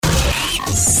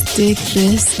Stick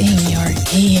this in your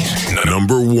ear.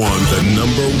 Number one, the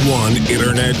number one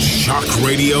internet shock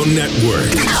radio network.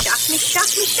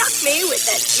 Shock me with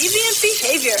that deviant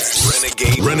behavior.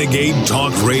 Renegade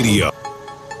Talk Radio.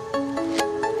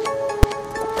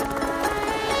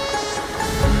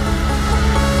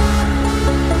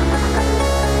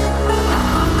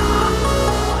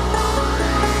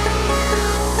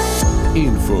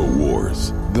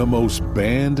 InfoWars, the most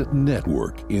banned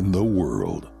network in the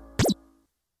world.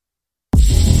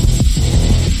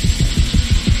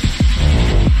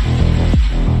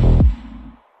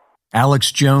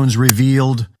 Alex Jones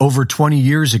revealed over 20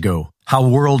 years ago how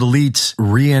world elites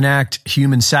reenact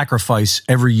human sacrifice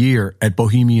every year at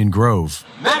Bohemian Grove.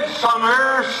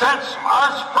 Midsummer sets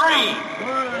us free.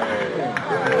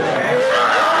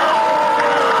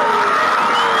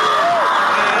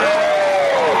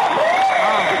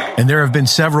 And there have been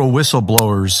several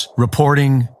whistleblowers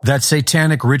reporting that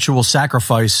satanic ritual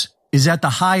sacrifice is at the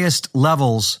highest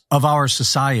levels of our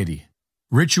society.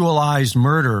 Ritualized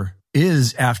murder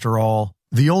is, after all,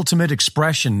 the ultimate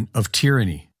expression of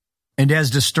tyranny. And as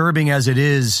disturbing as it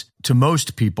is to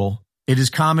most people, it has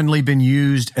commonly been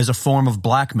used as a form of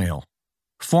blackmail.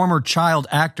 Former child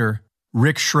actor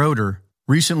Rick Schroeder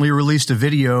recently released a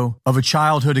video of a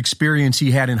childhood experience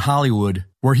he had in Hollywood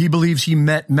where he believes he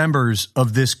met members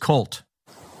of this cult.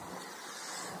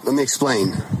 Let me explain.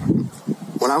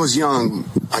 When I was young,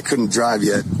 I couldn't drive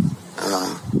yet.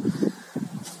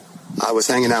 I was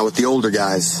hanging out with the older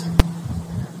guys.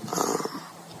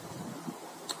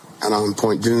 And on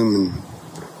Point Doom,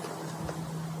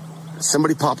 and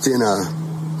somebody popped in a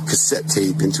cassette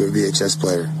tape into a VHS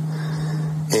player,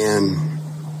 and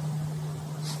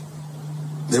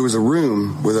there was a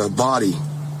room with a body,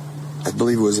 I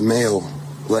believe it was a male,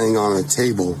 laying on a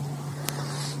table,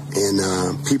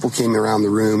 and people came around the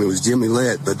room. It was dimly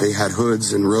lit, but they had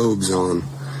hoods and robes on,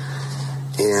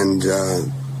 and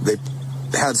they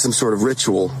had some sort of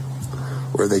ritual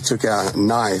where they took out a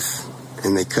knife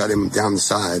and they cut him down the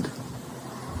side.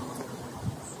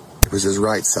 It was his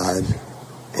right side.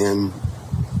 And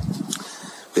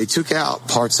they took out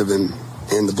parts of him,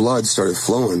 and the blood started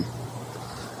flowing.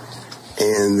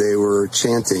 And they were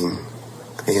chanting.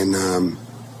 And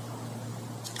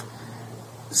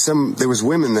there was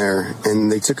women there,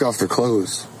 and they took off their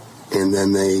clothes. And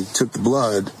then they took the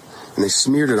blood, and they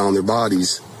smeared it on their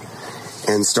bodies,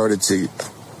 and started to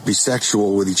be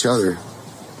sexual with each other.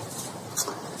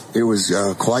 It was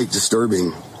quite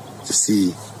disturbing to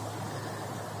see.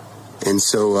 And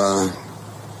so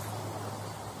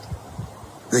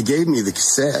they gave me the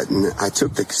cassette, and I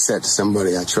took the cassette to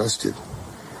somebody I trusted.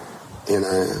 And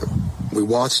we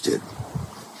watched it.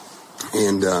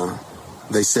 And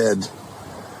they said,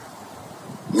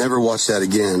 never watch that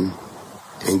again,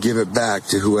 and give it back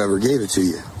to whoever gave it to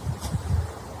you.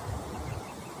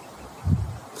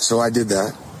 So I did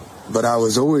that. But I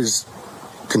was always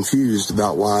confused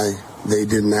about why they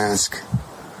didn't ask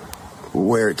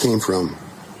where it came from.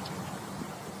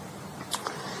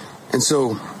 And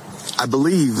so I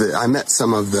believe that I met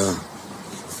some of the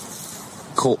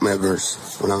cult members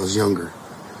when I was younger.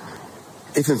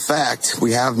 If in fact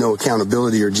we have no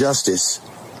accountability or justice,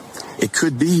 it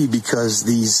could be because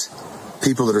these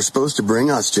people that are supposed to bring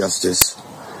us justice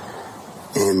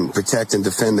and protect and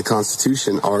defend the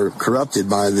Constitution are corrupted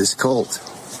by this cult.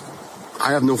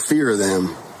 I have no fear of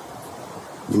them.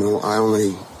 You know, I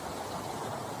only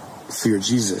fear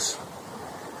Jesus.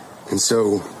 And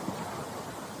so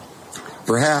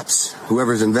perhaps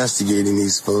whoever's investigating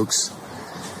these folks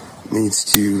needs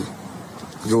to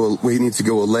go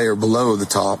a layer below the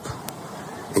top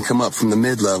and come up from the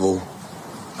mid-level,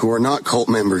 who are not cult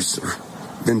members or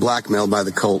been blackmailed by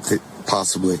the cult,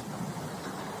 possibly.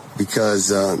 Because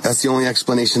that's the only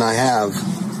explanation I have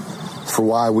for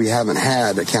why we haven't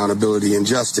had accountability and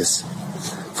justice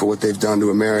for what they've done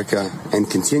to America and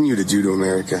continue to do to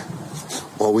America,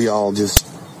 while we all just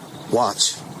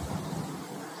watch.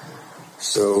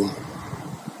 So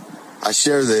I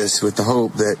share this with the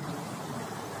hope that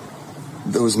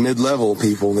those mid-level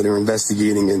people that are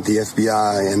investigating in the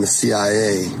FBI and the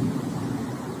CIA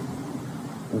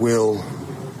will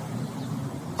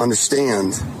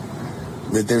understand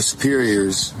that their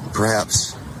superiors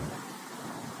perhaps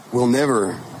will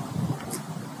never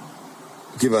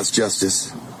give us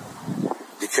justice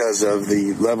because of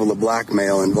the level of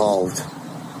blackmail involved.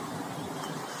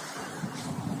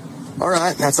 All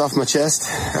right, that's off my chest.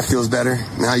 That feels better.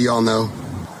 Now you all know.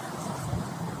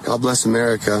 God bless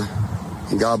America,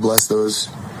 and God bless those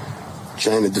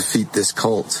trying to defeat this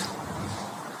cult.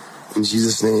 In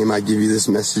Jesus' name, I give you this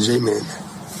message. Amen.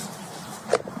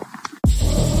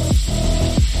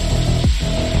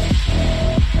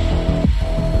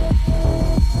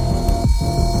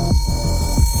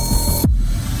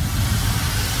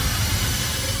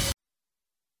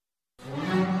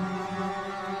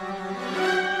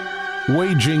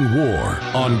 waging war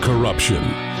on corruption.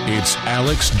 It's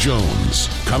Alex Jones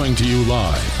coming to you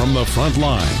live from the front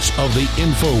lines of the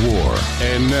InfoWar.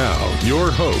 And now,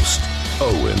 your host,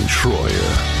 Owen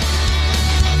Schroyer.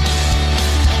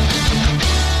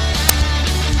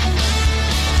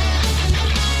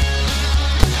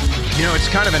 You know, it's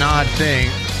kind of an odd thing.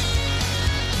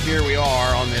 Here we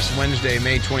are on this Wednesday,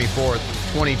 May 24th,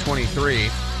 2023.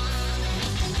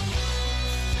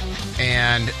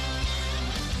 And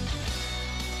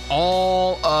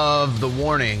all of the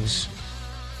warnings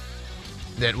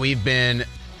that we've been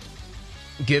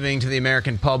giving to the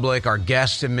American public, our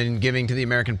guests have been giving to the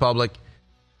American public,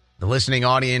 the listening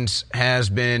audience has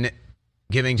been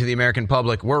giving to the American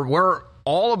public, we're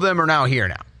all of them are now here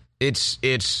now. It's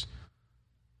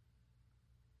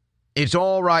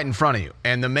all right in front of you.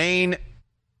 And the main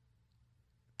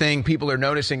thing people are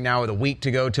noticing now with a week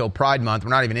to go till Pride Month, we're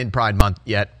not even in Pride Month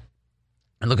yet,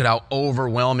 and look at how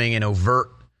overwhelming and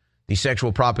overt the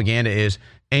sexual propaganda is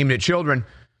aimed at children,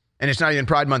 and it's not even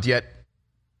Pride Month yet.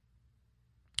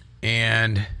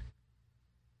 And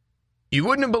you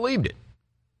wouldn't have believed it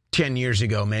 10 years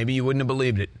ago, maybe you wouldn't have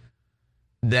believed it,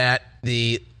 that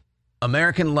the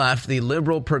American left, the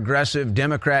liberal progressive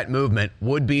Democrat movement,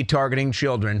 would be targeting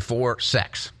children for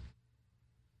sex.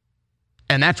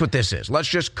 And that's what this is. Let's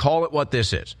just call it what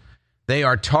this is. They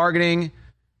are targeting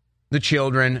the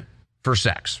children for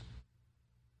sex.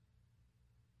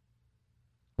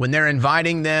 When they're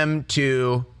inviting them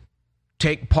to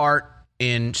take part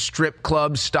in strip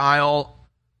club style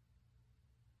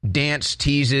dance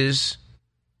teases,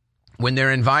 when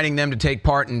they're inviting them to take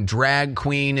part in drag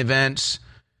queen events,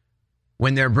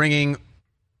 when they're bringing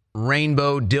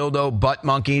rainbow dildo butt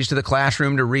monkeys to the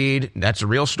classroom to read, that's a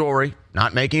real story,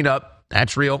 not making it up,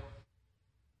 that's real.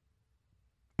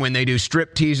 When they do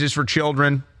strip teases for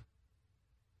children,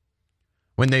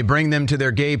 when they bring them to their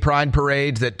gay pride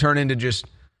parades that turn into just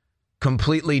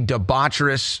completely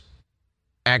debaucherous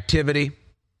activity,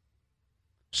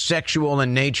 sexual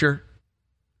in nature,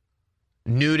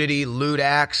 nudity, lewd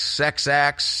acts,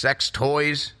 sex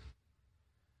toys.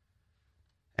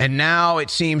 And now it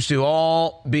seems to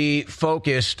all be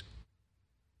focused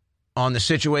on the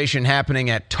situation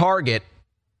happening at Target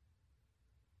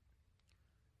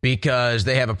because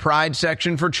they have a pride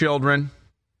section for children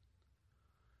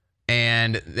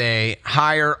and they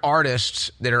hire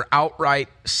artists that are outright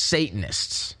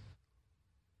Satanists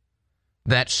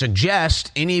that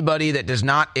suggest anybody that does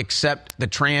not accept the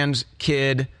trans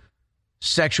kid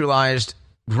sexualized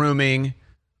grooming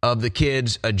of the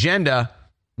kids' agenda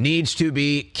needs to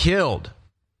be killed,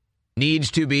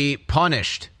 needs to be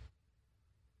punished,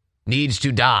 needs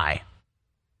to die.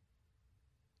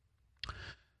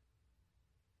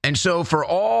 And so for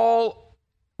all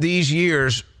these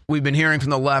years, we've been hearing from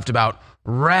the left about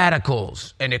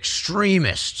radicals and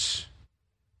extremists.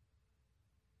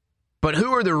 But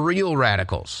who are the real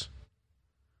radicals?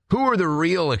 Who are the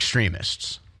real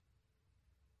extremists?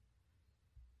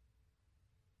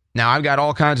 Now, I've got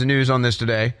all kinds of news on this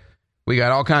today. We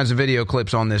got all kinds of video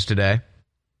clips on this today.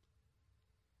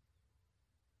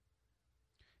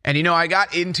 And, you know, I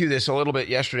got into this a little bit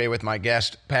yesterday with my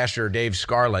guest, Pastor Dave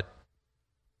Scarlett.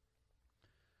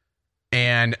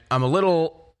 And I'm a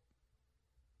little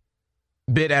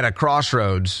bit at a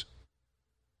crossroads,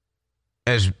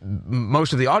 as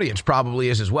most of the audience probably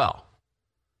is as well.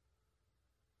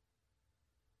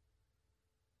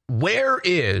 Where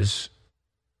is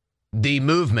the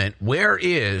movement? Where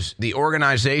is the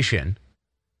organization?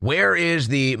 Where is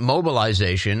the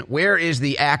mobilization? Where is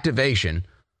the activation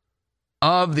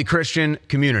of the Christian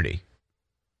community?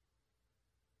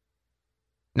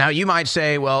 Now, you might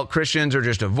say, well, Christians are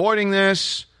just avoiding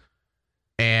this,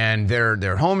 and they're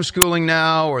homeschooling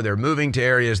now, or they're moving to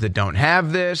areas that don't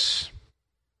have this.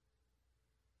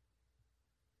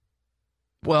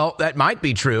 Well, that might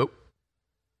be true.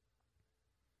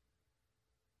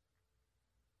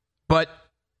 But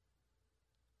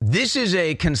this is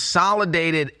a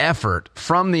consolidated effort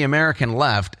from the American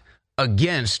left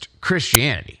against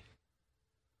Christianity.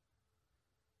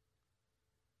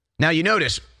 Now, you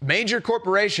notice major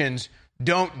corporations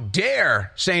don't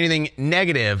dare say anything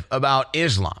negative about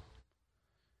Islam.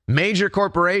 Major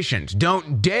corporations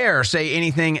don't dare say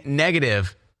anything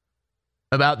negative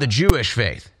about the Jewish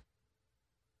faith.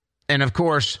 And of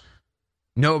course,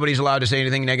 nobody's allowed to say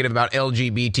anything negative about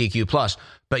LGBTQ+.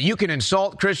 But you can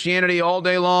insult Christianity all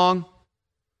day long,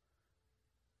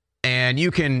 and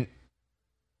you can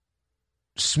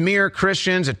smear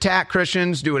Christians, attack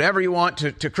Christians, do whatever you want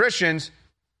to Christians.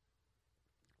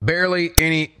 Barely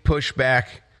any pushback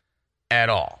at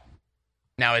all.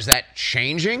 Now, is that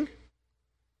changing?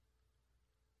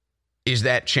 Is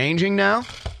that changing now?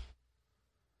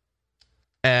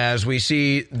 As we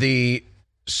see the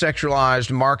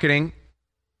sexualized marketing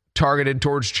targeted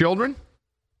towards children?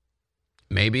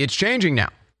 Maybe it's changing now.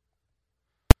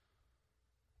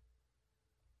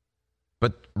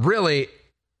 But really,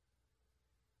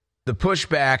 the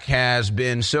pushback has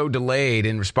been so delayed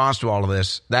in response to all of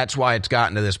this. That's why it's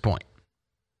gotten to this point.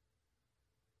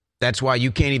 That's why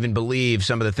you can't even believe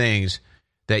some of the things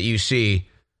that you see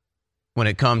when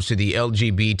it comes to the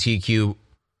LGBTQ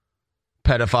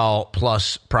pedophile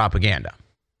plus propaganda.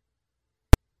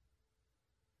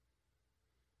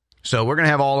 So we're going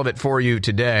to have all of it for you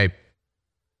today.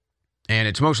 And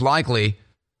it's most likely,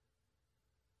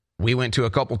 we went to a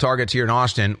couple targets here in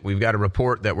Austin. We've got a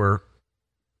report that we're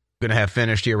going to have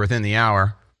finished here within the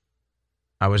hour.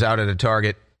 I was out at a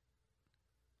Target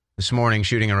this morning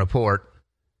shooting a report.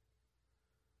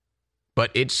 But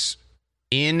it's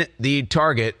in the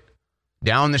Target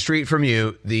down the street from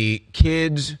you, the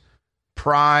Kids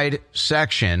Pride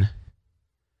section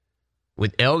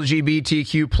with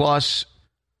LGBTQ plus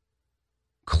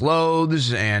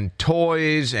clothes and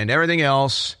toys and everything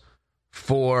else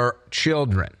for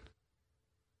children.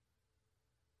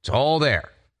 It's all there.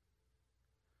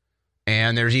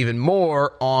 And there's even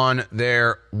more on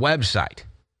their website,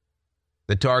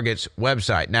 the Target's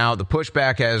website. Now, the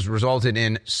pushback has resulted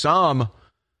in some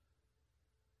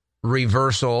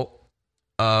reversal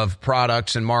of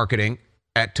products and marketing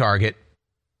at Target,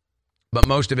 but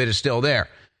most of it is still there.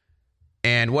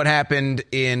 And what happened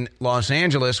in Los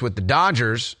Angeles with the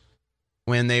Dodgers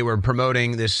when they were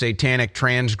promoting this satanic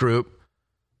trans group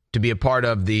to be a part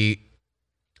of the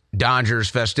Dodgers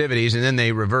festivities, and then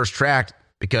they reverse tracked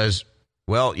because,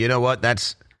 well, you know what?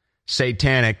 That's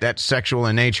satanic. That's sexual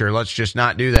in nature. Let's just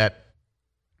not do that.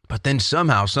 But then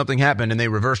somehow something happened and they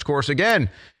reversed course again.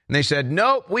 And they said,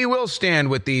 nope, we will stand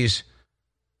with these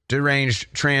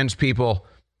deranged trans people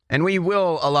and we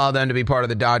will allow them to be part of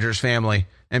the Dodgers family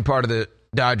and part of the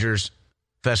Dodgers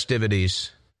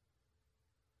festivities.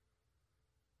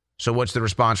 So what's the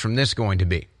response from this going to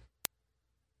be?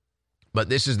 But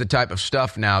this is the type of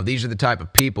stuff now. These are the type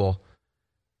of people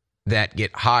that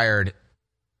get hired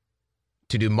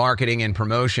to do marketing and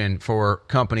promotion for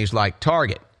companies like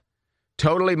Target.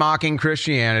 Totally mocking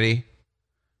Christianity,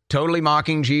 totally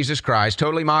mocking Jesus Christ,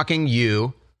 totally mocking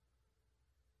you.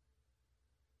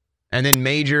 And then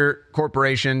major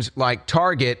corporations like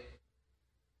Target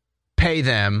pay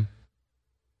them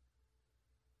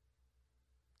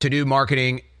to do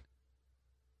marketing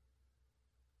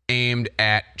aimed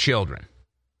at children.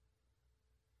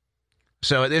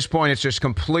 So at this point, it's just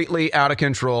completely out of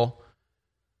control.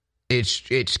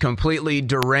 It's completely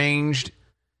deranged,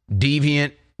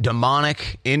 deviant,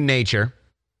 demonic in nature.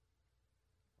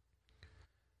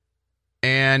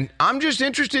 And I'm just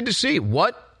interested to see,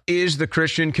 what is the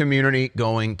Christian community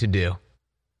going to do?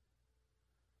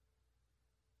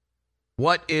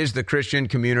 What is the Christian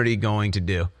community going to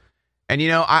do? And, you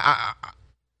know,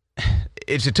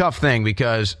 it's a tough thing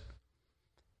because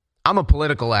I'm a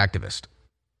political activist.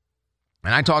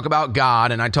 And I talk about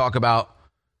God and I talk about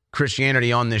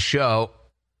Christianity on this show.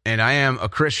 And I am a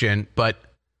Christian, but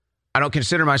I don't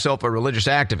consider myself a religious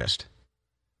activist.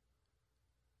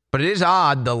 But it is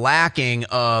odd, the lacking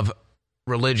of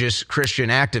religious Christian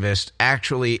activists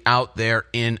actually out there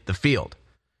in the field.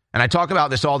 And I talk about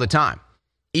this all the time,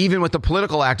 even with the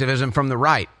political activism from the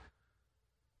right.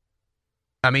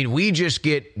 I mean, we just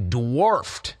get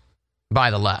dwarfed by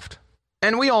the left.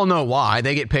 And we all know why.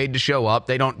 They get paid to show up.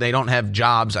 They don't have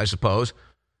jobs, I suppose,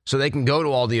 so they can go to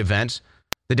all the events.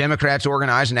 The Democrats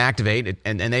organize and activate,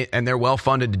 and they're well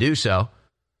funded to do so.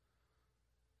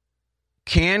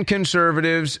 Can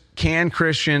conservatives, can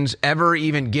Christians ever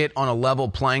even get on a level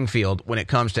playing field when it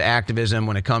comes to activism,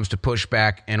 when it comes to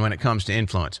pushback, and when it comes to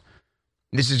influence?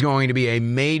 This is going to be a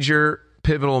major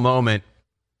pivotal moment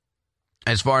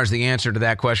as far as the answer to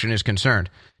that question is concerned.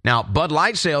 Now, Bud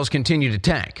Light sales continue to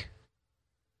tank.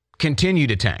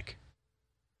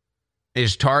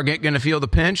 Is Target going to feel the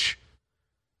pinch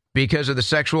because of the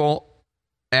sexual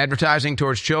advertising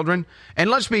towards children? And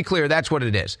let's be clear, that's what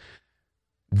it is.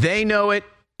 They know it,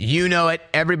 you know it,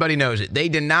 everybody knows it. They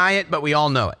deny it, but we all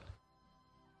know it.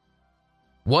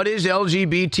 What is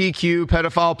LGBTQ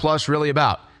pedophile plus really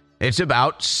about? It's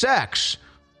about sex.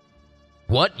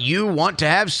 What you want to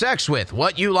have sex with,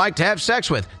 what you like to have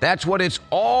sex with. That's what it's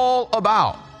all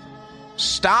about.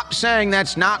 Stop saying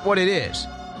that's not what it is.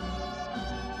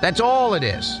 That's all it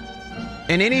is.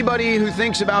 And anybody who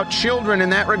thinks about children in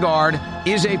that regard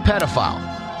is a pedophile.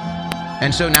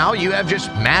 And so now you have just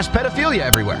mass pedophilia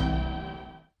everywhere.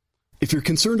 If you're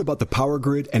concerned about the power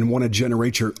grid and want to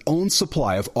generate your own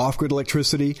supply of off-grid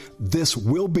electricity, this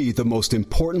will be the most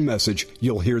important message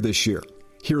you'll hear this year.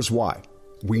 Here's why.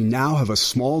 We now have a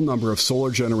small number of solar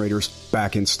generators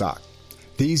back in stock.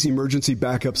 These emergency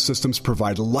backup systems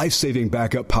provide life-saving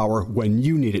backup power when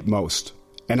you need it most.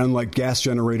 And unlike gas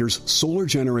generators, solar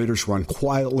generators run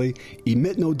quietly,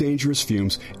 emit no dangerous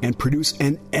fumes, and produce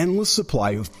an endless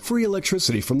supply of free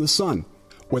electricity from the sun.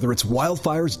 Whether it's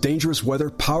wildfires, dangerous weather,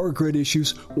 power grid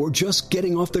issues, or just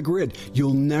getting off the grid,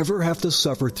 you'll never have to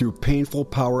suffer through painful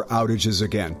power outages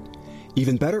again.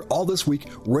 Even better, all this week,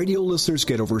 radio listeners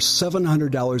get over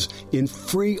 $700 in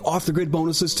free off-the-grid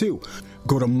bonuses too.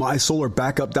 Go to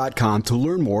mysolarbackup.com to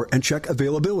learn more and check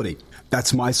availability.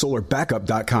 That's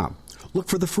mysolarbackup.com. Look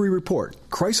for the free report,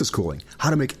 Crisis Cooling, how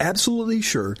to make absolutely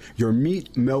sure your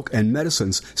meat, milk, and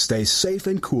medicines stay safe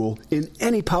and cool in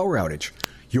any power outage.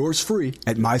 Yours free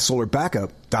at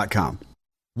mysolarbackup.com.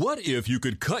 What if you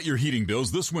could cut your heating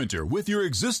bills this winter with your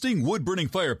existing wood-burning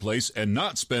fireplace and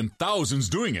not spend thousands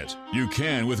doing it? You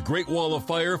can with Great Wall of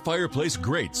Fire fireplace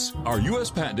grates. Our U.S.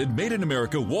 patented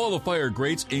made-in-America Wall of Fire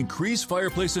grates increase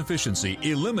fireplace efficiency,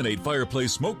 eliminate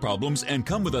fireplace smoke problems, and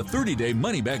come with a 30-day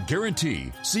money-back guarantee.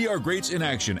 See our grates in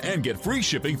action and get free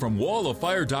shipping from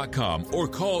walloffire.com or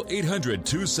call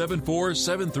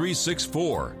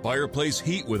 800-274-7364. Fireplace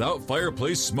heat without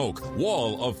fireplace smoke.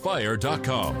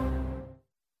 walloffire.com.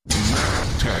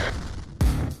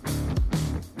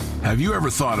 Have you ever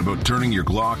thought about turning your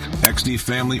Glock, XD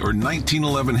Family, or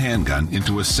 1911 handgun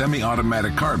into a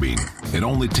semi-automatic carbine? It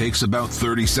only takes about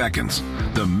 30 seconds.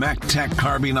 The MacTech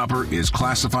Carbine Upper is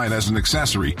classified as an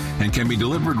accessory and can be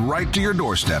delivered right to your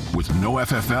doorstep with no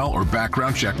FFL or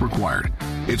background check required.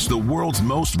 It's the world's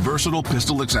most versatile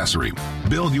pistol accessory.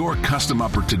 Build your custom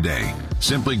upper today.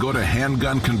 Simply go to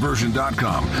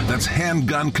handgunconversion.com. That's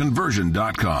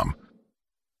handgunconversion.com.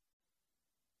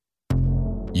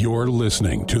 You're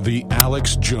listening to The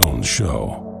Alex Jones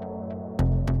Show.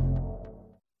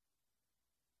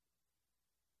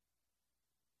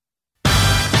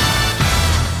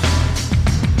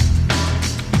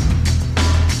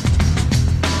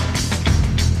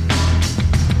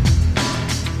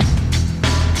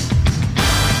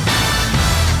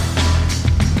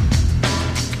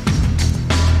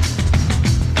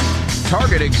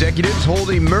 Target executives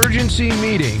hold emergency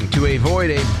meeting to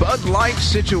avoid a Bud Light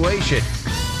situation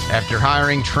after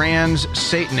hiring trans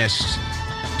Satanists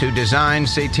to design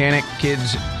Satanic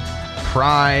kids'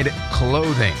 pride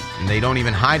clothing. And they don't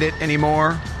even hide it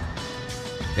anymore.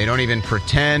 They don't even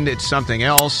pretend it's something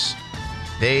else.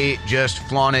 They just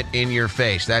flaunt it in your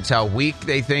face. That's how weak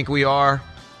they think we are.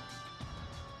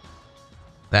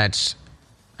 That's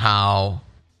how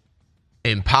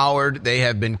empowered they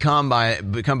have become by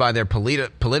their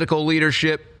political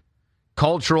leadership,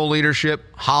 cultural leadership,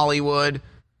 Hollywood,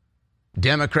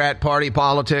 Democrat Party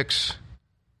politics.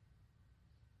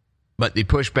 But the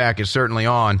pushback is certainly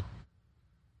on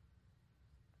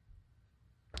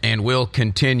and will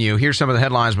continue. Here's some of the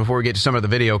headlines before we get to some of the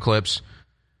video clips,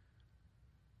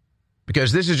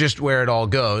 because this is just where it all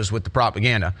goes with the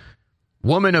propaganda.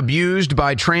 Woman abused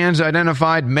by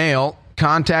trans-identified male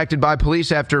contacted by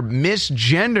police after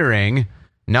misgendering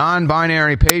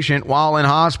non-binary patient while in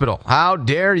hospital. How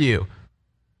dare you?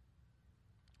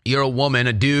 You're a woman,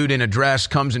 a dude in a dress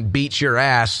comes and beats your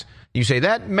ass. You say,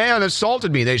 that man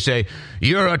assaulted me. They say,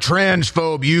 you're a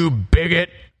transphobe, you bigot.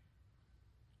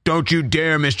 Don't you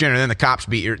dare misgender. Then the cops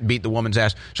beat the woman's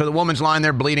ass. So the woman's lying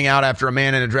there bleeding out after a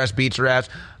man in a dress beats her ass.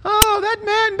 Oh, that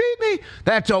man beat me.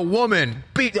 That's a woman.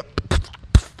 Then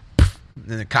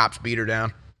the cops beat her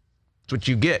down. That's what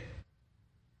you get.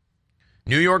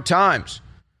 New York Times.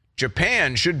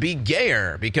 Japan should be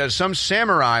gayer because some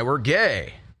samurai were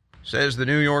gay, says the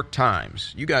New York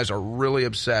Times. You guys are really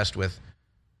obsessed with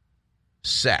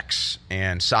sex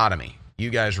and sodomy. You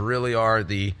guys really are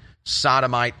the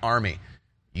sodomite army.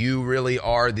 You really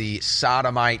are the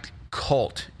sodomite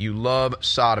cult. You love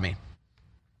sodomy.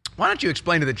 Why don't you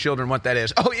explain to the children what that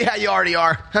is? Oh, yeah, you already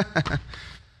are.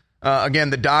 Again,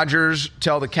 the Dodgers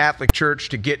tell the Catholic Church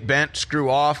to get bent,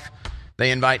 screw off. They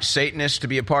invite Satanists to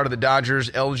be a part of the Dodgers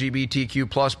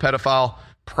LGBTQ plus pedophile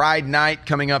Pride Night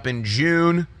coming up in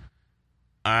June.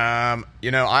 I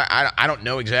don't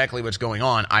know exactly what's going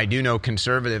on. I do know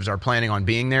conservatives are planning on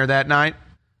being there that night.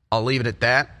 I'll leave it at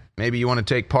that. Maybe you want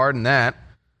to take part in that.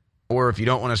 Or if you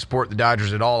don't want to support the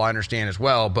Dodgers at all, I understand as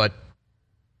well. But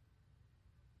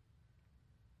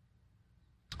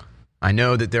I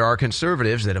know that there are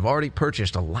conservatives that have already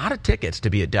purchased a lot of tickets to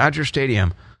be at Dodger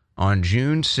Stadium on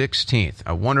June 16th.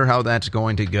 I wonder how that's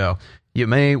going to go. You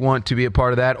may want to be a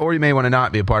part of that, or you may want to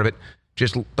not be a part of it.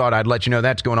 Just thought I'd let you know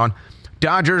that's going on.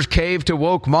 Dodgers cave to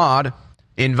woke mod.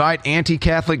 Invite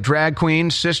anti-Catholic drag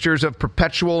queens, sisters of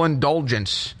perpetual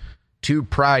indulgence, to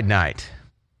Pride Night.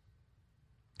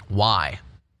 Why?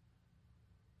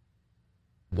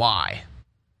 Why?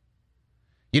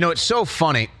 You know, it's so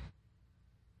funny.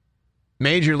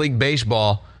 Major League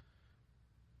Baseball,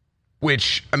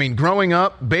 which, I mean, growing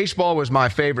up, baseball was my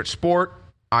favorite sport.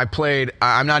 I played,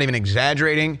 I'm not even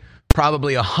exaggerating,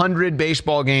 probably 100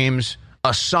 baseball games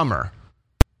a summer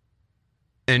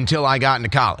until I got into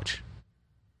college.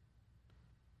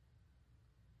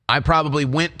 I probably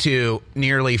went to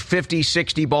nearly 50,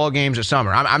 60 ball games a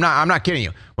summer. I'm not kidding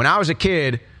you. When I was a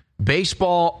kid,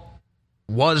 baseball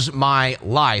was my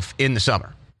life in the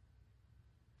summer.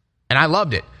 And I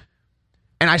loved it.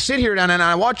 And I sit here and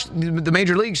I watch the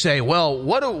major leagues say, well,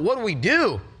 what do we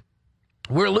do?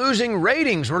 We're losing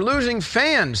ratings. We're losing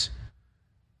fans.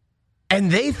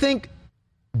 And they think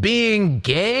being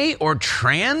gay or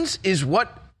trans is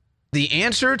what the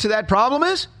answer to that problem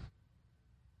is?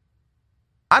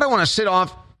 I don't want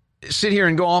to sit here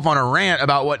and go off on a rant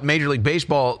about what Major League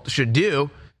Baseball should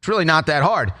do. It's really not that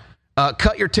hard.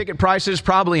 Cut your ticket prices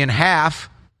probably in half,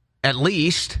 at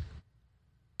least,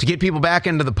 to get people back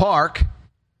into the park,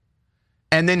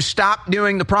 and then stop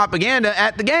doing the propaganda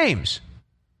at the games.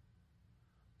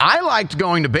 I liked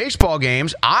going to baseball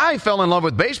games. I fell in love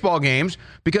with baseball games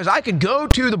because I could go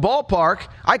to the ballpark.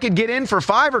 I could get in for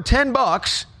 $5 or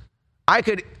 $10. I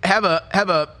could have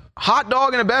a hot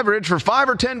dog and a beverage for $5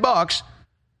 or $10.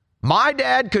 My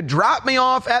dad could drop me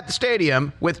off at the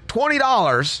stadium with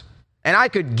 $20, and I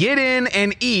could get in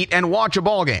and eat and watch a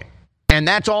ball game. And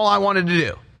that's all I wanted to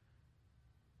do.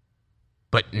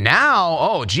 But now,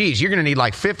 oh, geez, you're going to need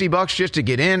like $50 just to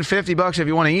get in, $50 if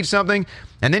you want to eat something,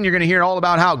 and then you're going to hear all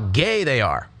about how gay they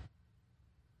are.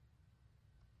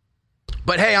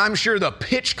 But hey, I'm sure the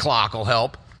pitch clock will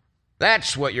help.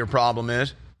 That's what your problem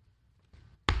is.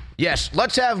 Yes,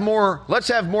 let's have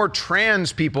more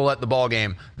trans people at the ball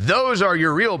game. Those are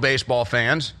your real baseball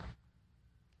fans.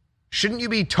 Shouldn't you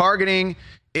be targeting,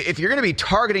 if you're going to be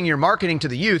targeting your marketing to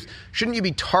the youth, shouldn't you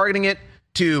be targeting it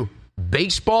to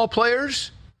baseball players?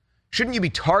 Shouldn't you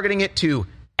be targeting it to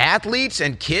athletes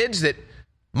and kids that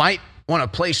might want to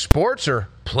play sports or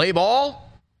play ball?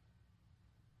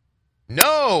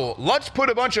 No, let's put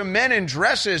a bunch of men in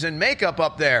dresses and makeup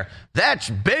up there. That's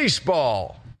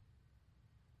baseball.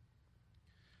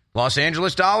 Los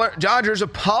Angeles Dodgers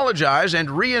apologize and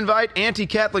re-invite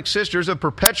anti-Catholic sisters of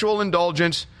perpetual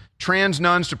indulgence, trans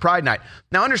nuns, to Pride Night.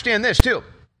 Now understand this too.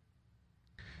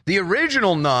 The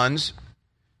original nuns,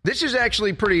 this is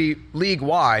actually pretty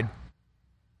league-wide.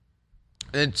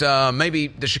 It's maybe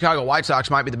the Chicago White Sox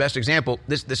might be the best example.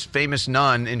 This famous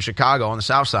nun in Chicago on the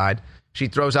South Side, she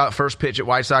throws out first pitch at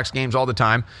White Sox games all the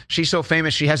time. She's so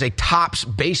famous, she has a Topps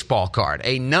baseball card.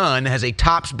 A nun has a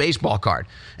Topps baseball card.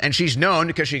 And she's known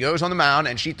because she goes on the mound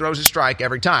and she throws a strike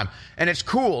every time. And it's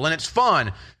cool and it's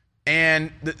fun.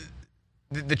 And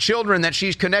the children that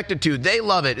she's connected to, they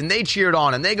love it and they cheer it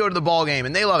on and they go to the ball game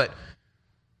and they love it.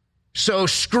 So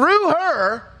screw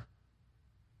her.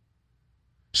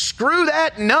 Screw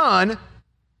that nun.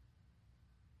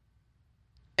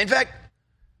 In fact,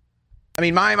 I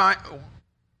mean,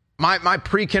 my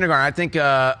pre-kindergarten, I think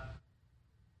I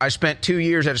spent 2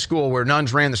 years at a school where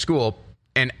nuns ran the school.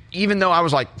 And even though I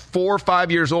was like 4 or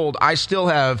 5 years old, I still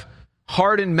have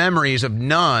hardened memories of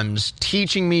nuns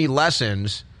teaching me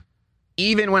lessons,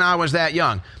 even when I was that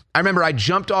young. I remember I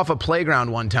jumped off a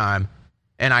playground one time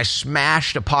and I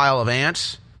smashed a pile of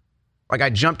ants. Like I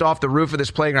jumped off the roof of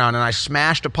this playground and I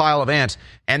smashed a pile of ants.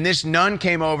 And this nun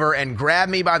came over and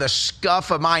grabbed me by the scuff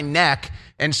of my neck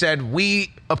and said,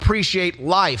 "We appreciate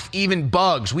life, even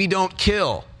bugs. We don't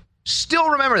kill." Still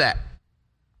remember that.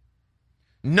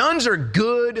 Nuns are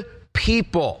good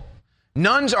people.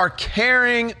 Nuns are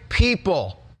caring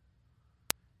people.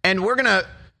 And we're going to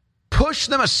push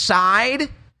them aside.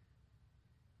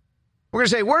 We're going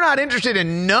to say, we're not interested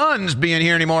in nuns being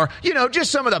here anymore. You know,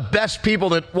 just some of the best people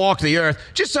that walk the earth.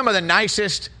 Just some of the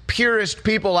nicest, purest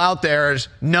people out there as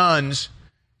nuns.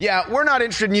 Yeah, we're not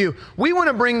interested in you. We want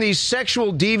to bring these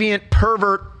sexual deviant,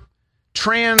 pervert,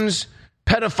 trans,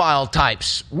 pedophile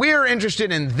types. We're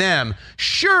interested in them.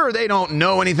 Sure, they don't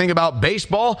know anything about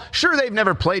baseball. Sure, they've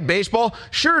never played baseball.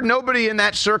 Sure, nobody in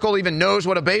that circle even knows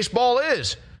what a baseball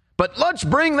is. But let's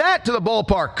bring that to the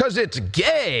ballpark because it's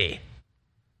gay.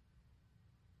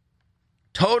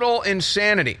 Total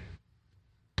insanity.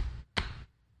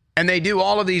 And they do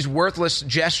all of these worthless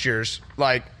gestures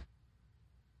like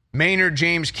Maynard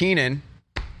James Keenan,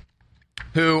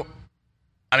 who,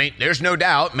 I mean, there's no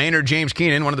doubt, Maynard James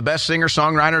Keenan, one of the best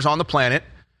singer-songwriters on the planet.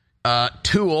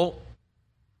 Tool,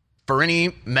 for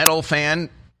any metal fan,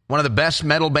 one of the best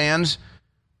metal bands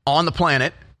on the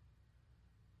planet.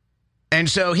 And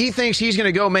so he thinks he's going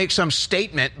to go make some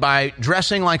statement by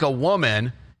dressing like a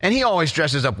woman. And he always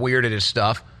dresses up weird at his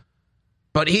stuff.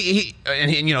 But he's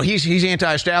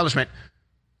anti-establishment.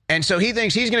 And so he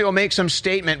thinks he's going to go make some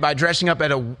statement by dressing up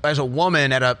as a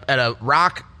woman at a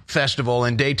rock festival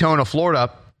in Daytona, Florida.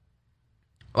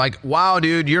 Like, wow,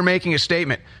 dude, you're making a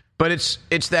statement. But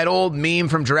it's that old meme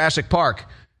from Jurassic Park.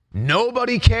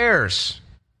 Nobody cares.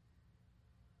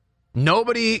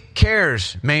 Nobody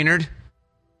cares, Maynard.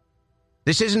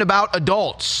 This isn't about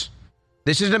adults.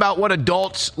 This isn't about what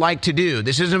adults like to do.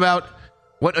 This isn't about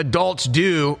what adults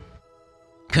do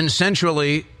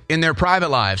consensually in their private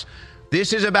lives.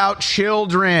 This is about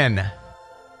children.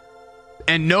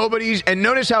 And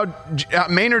notice how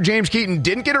Maynard James Keaton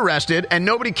didn't get arrested and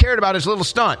nobody cared about his little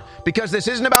stunt, because this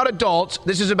isn't about adults.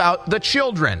 This is about the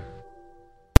children.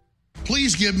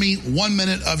 Please give me 1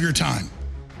 minute of your time.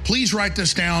 Please write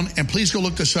this down and please go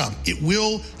look this up. It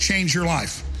will change your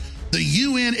life. The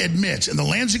UN admits, and the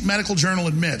Lancet Medical Journal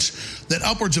admits, that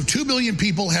upwards of 2 billion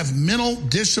people have mental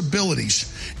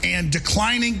disabilities and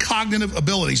declining cognitive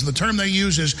abilities. The term they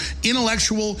use is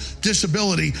intellectual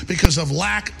disability because of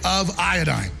lack of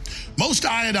iodine. Most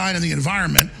iodine in the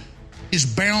environment is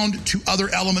bound to other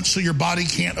elements so your body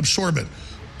can't absorb it.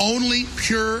 Only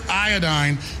pure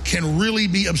iodine can really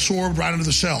be absorbed right into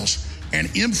the cells. And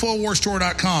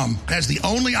InfoWarsStore.com has the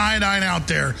only iodine out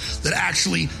there that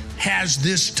actually has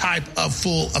this type of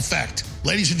full effect.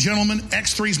 Ladies and gentlemen,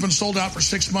 X3 has been sold out for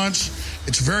 6 months.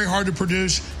 It's very hard to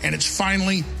produce, and it's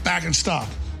finally back in stock.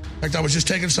 In fact, I was just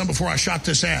taking some before I shot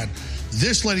this ad.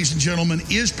 This, ladies and gentlemen,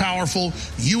 is powerful.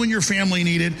 You and your family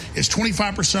need it. It's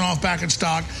 25% off, back in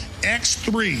stock.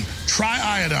 X3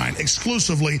 Tri-Iodine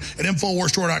exclusively at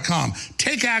InfoWarsStore.com.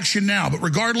 Take action now, but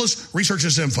regardless, research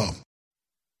this info.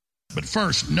 But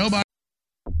first, nobody...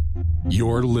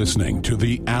 You're listening to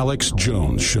The Alex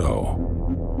Jones Show.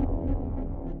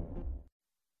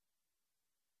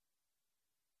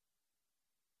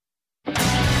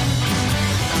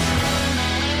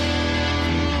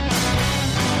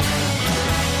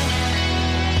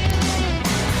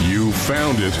 You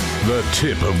found it, the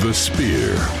tip of the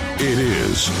spear. It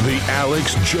is The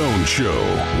Alex Jones Show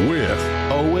with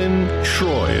Owen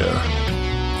Schroyer.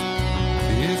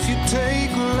 If you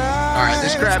take all right,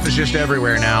 this crap is just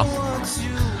everywhere now.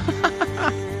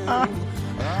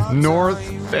 North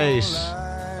Face.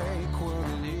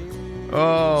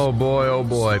 Oh, boy, oh,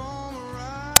 boy.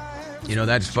 You know,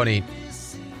 that's funny.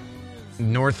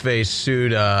 North Face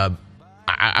sued, I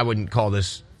wouldn't call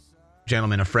this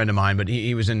gentleman a friend of mine, but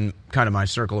he was in kind of my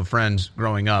circle of friends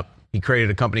growing up. He created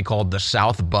a company called the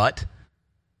South Butt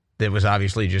that was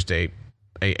obviously just a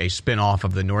spin-off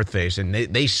of the North Face, and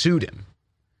they sued him.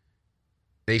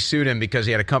 They sued him because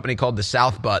he had a company called the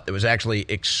South Butt that was actually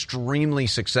extremely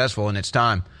successful in its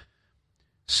time.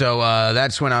 So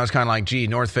that's when I was kind of like, gee,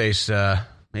 North Face,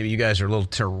 maybe you guys are a little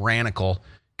tyrannical.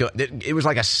 It was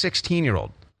like a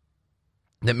 16-year-old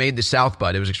that made the South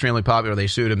Butt. It was extremely popular. They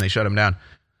sued him. They shut him down.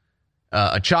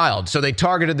 A child. So they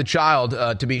targeted the child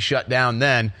to be shut down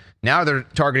then. Now they're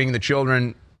targeting the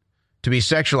children to be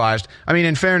sexualized. I mean,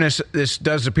 in fairness, this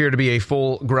does appear to be a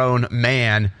full-grown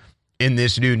man in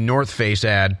this new North Face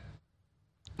ad.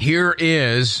 Here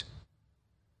is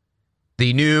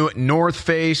the new North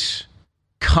Face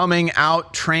coming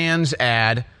out trans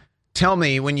ad. Tell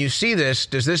me, when you see this,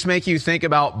 does this make you think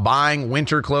about buying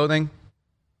winter clothing?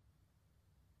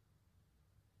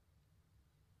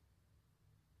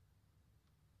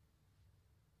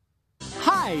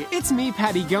 Hi, it's me,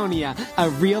 Patagonia, a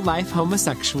real-life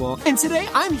homosexual. And today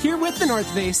I'm here with the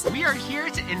North Face. We are here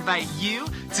to invite you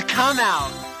to come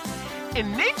out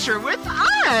in nature with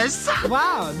us.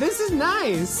 Wow, this is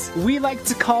nice. We like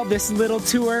to call this little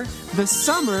tour the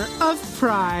Summer of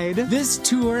Pride. This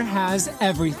tour has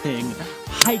everything.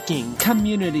 Hiking,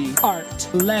 community,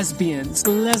 art,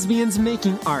 lesbians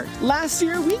making art. Last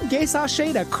year, we gay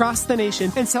sashayed across the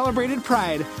nation and celebrated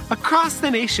Pride across the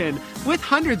nation with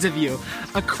hundreds of you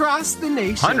across the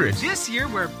nation. Hundreds? This year,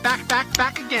 we're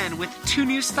back again with 2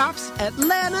 new stops.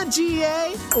 Atlanta,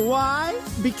 GA. Why?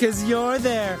 Because you're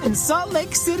there. In Salt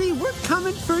Lake City, we're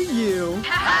coming for you.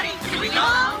 Hey, can we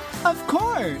go? Of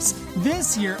course.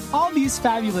 This year, all these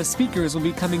fabulous speakers will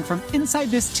be coming from inside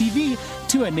this TV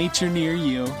to a nature near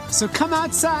you. So come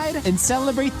outside and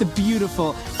celebrate the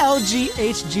beautiful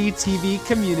LGHGTV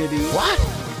community. What?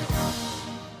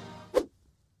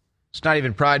 It's not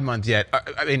even Pride Month yet.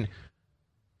 I mean,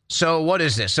 so what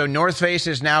is this? So North Face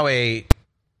is now a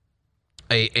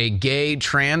gay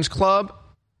trans club?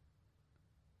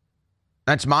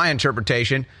 That's my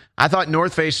interpretation. I thought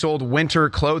North Face sold winter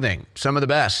clothing, some of the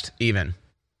best, even.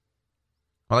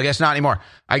 Well, I guess not anymore.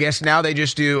 I guess now they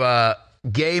just do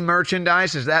gay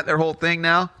merchandise. Is that their whole thing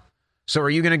now? So are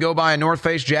you going to go buy a North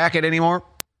Face jacket anymore?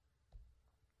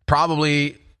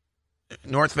 Probably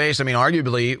North Face, I mean,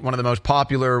 arguably one of the most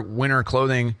popular winter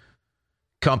clothing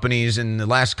companies in the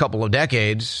last couple of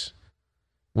decades.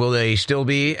 Will they still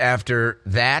be after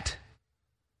that?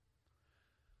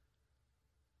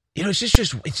 You know, it's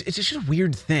just a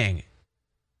weird thing.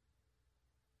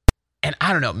 And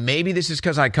I don't know, maybe this is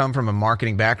because I come from a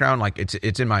marketing background, like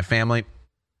it's in my family.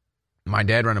 My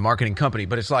dad ran a marketing company,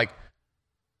 but it's like,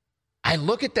 I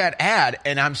look at that ad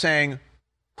and I'm saying,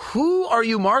 who are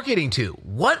you marketing to?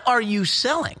 What are you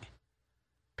selling?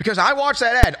 Because I watch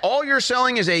that ad. All you're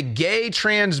selling is a gay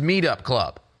trans meetup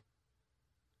club.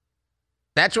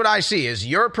 That's what I see, is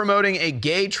you're promoting a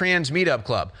gay trans meetup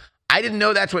club. I didn't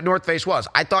know that's what North Face was.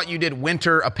 I thought you did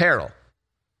winter apparel.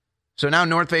 So now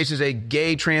North Face is a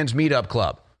gay trans meetup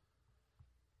club.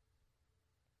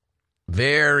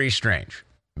 Very strange.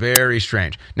 Very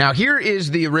strange. Now, here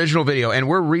is the original video, and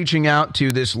we're reaching out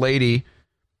to this lady,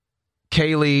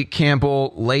 Kaylee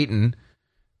Campbell Layton.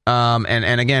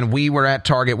 And again, we were at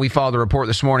Target. We filed a report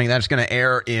this morning. That's going to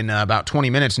air in about 20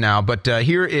 minutes now. But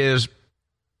here is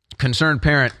concerned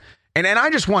parent. And I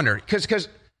just wonder, because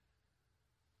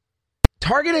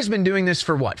Target has been doing this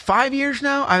for what, 5 years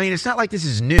now? I mean, it's not like this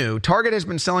is new. Target has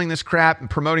been selling this crap and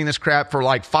promoting this crap for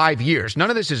like 5 years. None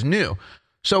of this is new.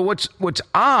 So what's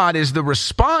odd is the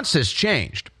response has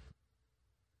changed.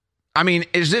 I mean,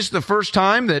 is this the first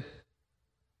time that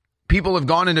people have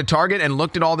gone into Target and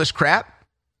looked at all this crap?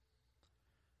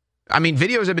 I mean,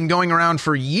 videos have been going around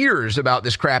for years about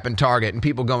this crap in Target and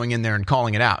people going in there and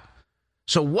calling it out.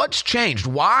 So what's changed?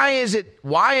 Why is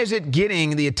it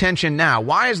getting the attention now?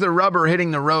 Why is the rubber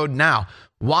hitting the road now?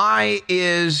 Why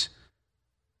is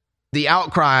the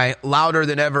outcry louder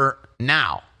than ever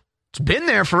now? It's been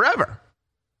there forever.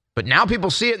 But now people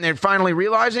see it and they're finally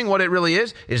realizing what it really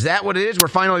is. Is that what it is? We're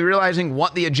finally realizing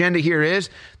what the agenda here is.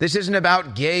 This isn't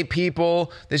about gay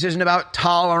people. This isn't about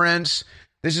tolerance.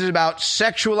 This is about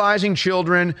sexualizing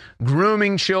children,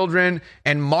 grooming children,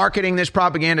 and marketing this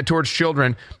propaganda towards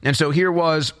children. And so here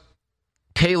was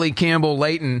Kaylee Campbell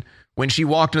Layton when she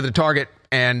walked into the Target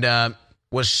and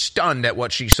was stunned at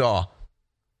what she saw.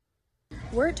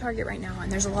 We're at Target right now,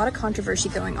 and there's a lot of controversy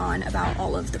going on about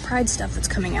all of the Pride stuff that's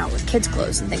coming out with kids'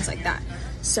 clothes and things like that.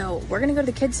 So we're going to go to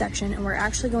the kids section, and we're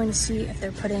actually going to see if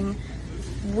they're putting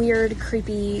weird,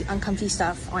 creepy, uncomfy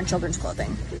stuff on children's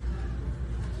clothing.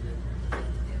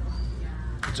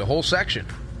 It's a whole section.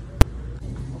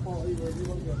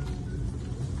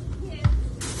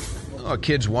 A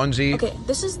kid's onesie. Okay,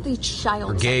 this is the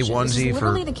child or gay section. onesie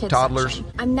for the kids toddlers.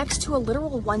 Section. I'm next to a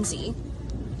literal onesie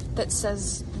that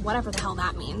says whatever the hell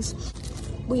that means.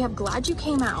 We have glad you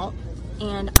came out,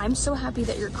 and I'm so happy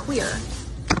that you're queer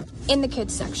in the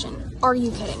kids section. Are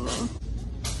you kidding me?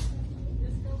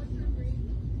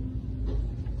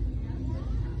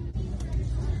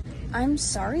 I'm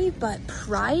sorry, but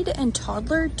pride and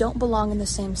toddler don't belong in the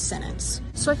same sentence.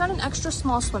 So I found an extra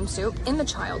small swimsuit in the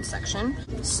child section.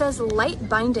 It says light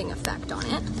binding effect on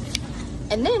it.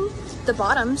 And then the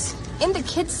bottoms in the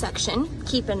kids section,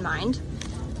 keep in mind,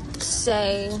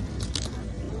 say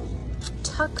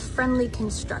tuck friendly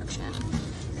construction.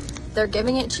 They're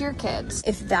giving it to your kids.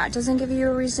 If that doesn't give you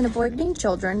a reason to avoid getting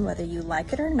children, whether you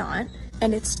like it or not,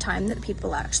 and it's time that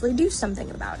people actually do something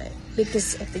about it.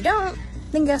 Because if they don't,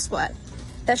 then guess what?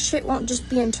 That shit won't just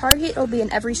be in Target, it'll be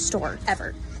in every store,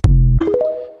 ever.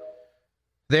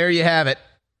 There you have it.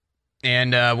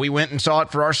 And we went and saw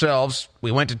it for ourselves.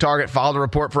 We went to Target, filed a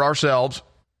report for ourselves.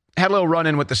 Had a little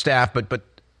run-in with the staff, but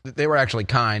they were actually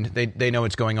kind. They know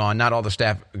what's going on. Not all the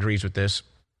staff agrees with this.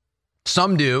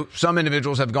 Some do. Some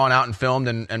individuals have gone out and filmed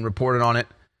and reported on it.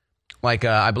 Like,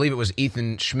 I believe it was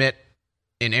Ethan Schmidt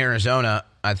in Arizona,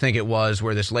 I think it was,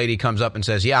 where this lady comes up and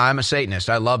says, yeah, I'm a Satanist.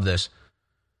 I love this.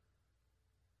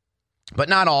 But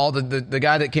not all. The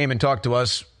guy that came and talked to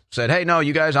us said, hey, no,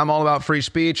 you guys, I'm all about free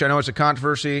speech. I know it's a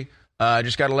controversy. I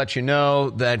just got to let you know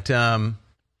that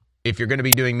if you're going to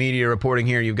be doing media reporting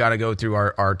here, you've got to go through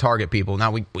our Target people.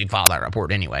 Now, we filed that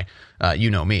report anyway. You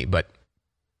know me. But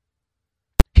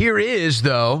here is,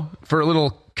 though, for a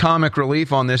little comic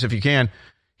relief on this, if you can,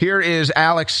 here is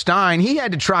Alex Stein. He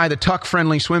had to try the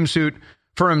tuck-friendly swimsuit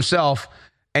for himself.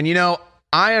 And, you know,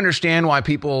 I understand why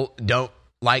people don't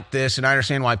like this, and I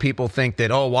understand why people think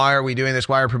that, oh, why are we doing this?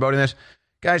 Why are we promoting this?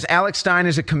 Guys, Alex Stein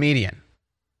is a comedian.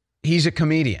 He's a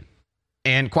comedian.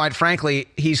 And quite frankly,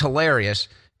 he's hilarious,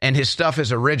 and his stuff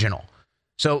is original.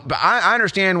 So, but I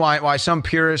understand why some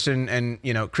purists and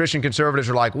Christian conservatives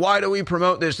are like, why do we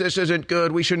promote this? This isn't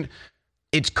good. We shouldn't.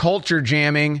 It's culture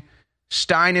jamming.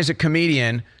 Stein is a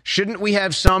comedian. Shouldn't we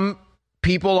have some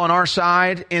people on our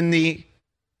side in the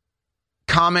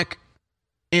comic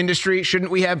industry? Shouldn't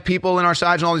we have people in our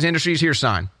sides in all these industries? Here's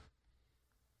Stein.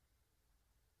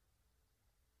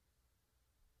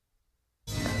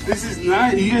 This is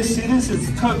nice. You guys see this?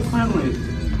 It's tuck friendly.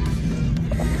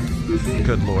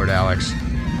 Good Lord, Alex.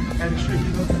 Good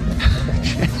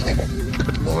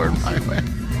Lord, my man.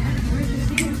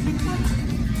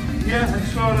 Yeah, I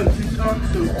saw it on TikTok.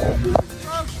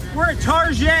 We're at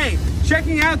Target,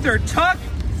 checking out their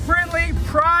tuck-friendly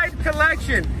Pride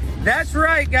collection. That's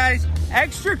right, guys.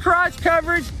 Extra crotch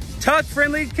coverage,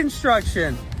 tuck-friendly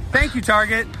construction. Thank you,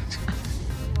 Target.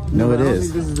 No, it I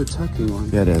is. think this is the tucking one.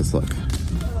 Yeah, it is. Look.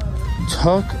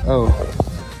 Tuck. Oh.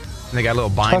 And they got a little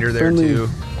binder there too.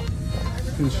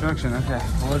 Construction. Okay.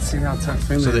 Well, let's see how tuck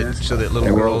friendly it is. So that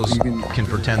little girls can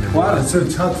pretend they're. Wow, it's so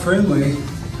tuck friendly.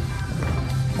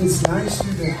 It's nice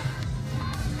to.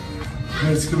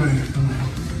 Let's come here. Come here.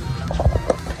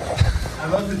 I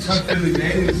love the tuck friendly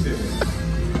bathing suit.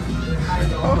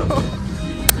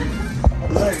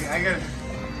 Look, I got.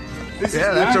 This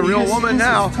yeah, that's a real woman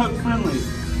now. This is tuck friendly.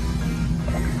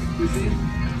 You see?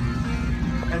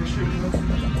 Extra tuck.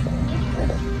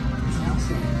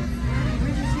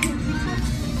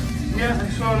 Yeah, I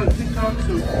saw it on TikTok,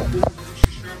 so this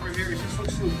shirt right here, it just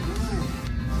looks so good.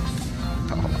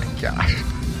 Oh my gosh.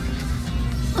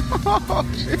 Oh,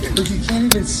 look, you can't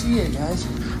even see it, guys.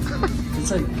 It's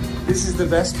like, this is the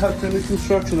best tuck-friendly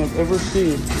construction I've ever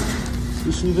seen.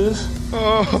 You see this?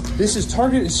 Oh. This is,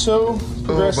 Target is so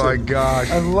progressive. Oh my gosh.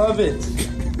 I love it.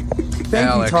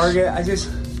 Thank you, Target.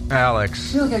 Alex.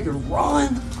 I feel like I could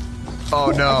run.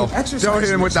 Oh no. Don't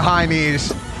hit him with the high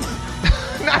knees.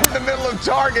 Not in the middle of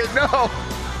Target, no.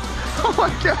 Oh my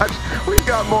gosh. We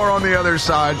got more on the other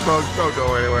side, folks. Don't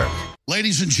go anywhere.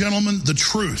 Ladies and gentlemen, the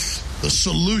truth, the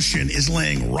solution is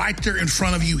laying right there in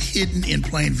front of you, hidden in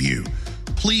plain view.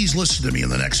 Please listen to me in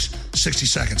the next 60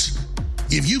 seconds.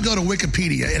 If you go to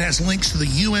Wikipedia, it has links to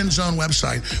the UN's own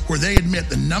website where they admit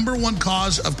the number one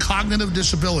cause of cognitive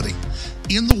disability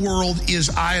in the world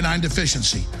is iodine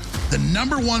deficiency. The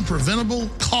number one preventable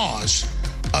cause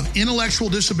of intellectual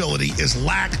disability is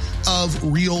lack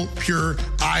of real pure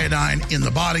iodine in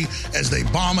the body as they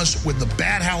bomb us with the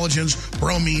bad halogens,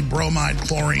 bromine, bromide,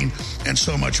 chlorine, and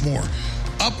so much more.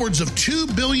 Upwards of 2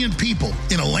 billion people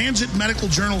in a Lancet Medical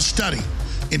Journal study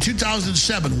in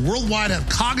 2007 worldwide have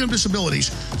cognitive disabilities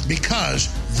because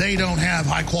they don't have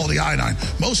high-quality iodine.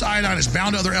 Most iodine is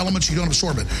bound to other elements. You don't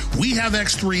absorb it. We have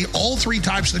X3, all three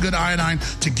types of the good iodine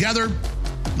together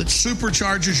that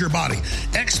supercharges your body.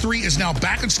 X3 is now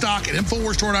back in stock at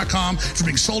InfoWarsStore.com. It's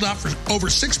being sold out for over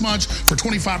 6 months for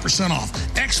 25% off.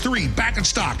 X3 back in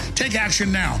stock. Take action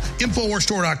now.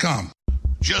 InfoWarsStore.com.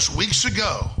 Just weeks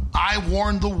ago, I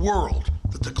warned the world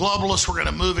that the globalists were going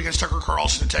to move against Tucker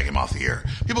Carlson and take him off the air.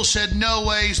 People said, no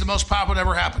way, he's the most popular that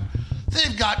ever happened.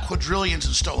 They've got quadrillions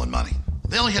in stolen money.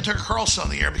 They only had Tucker Carlson on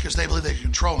the air because they believed they could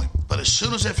control him. But as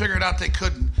soon as they figured out they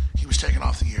couldn't, he was taken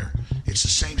off the air. It's the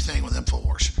same thing with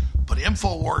InfoWars. But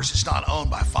InfoWars is not owned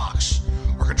by Fox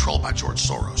or controlled by George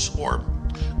Soros or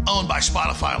owned by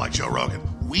Spotify like Joe Rogan.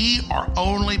 We are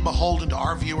only beholden to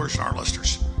our viewers and our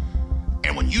listeners.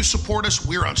 And when you support us,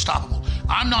 we're unstoppable.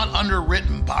 I'm not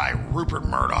underwritten by Rupert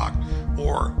Murdoch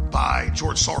or by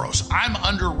George Soros. I'm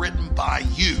underwritten by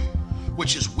you,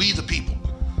 which is we the people.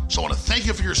 So I want to thank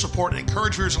you for your support and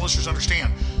encourage viewers and listeners to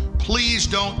understand. Please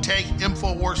don't take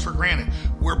InfoWars for granted.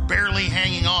 We're barely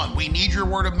hanging on. We need your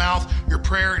word of mouth, your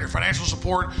prayer, and your financial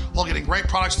support while getting great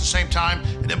products at the same time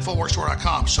at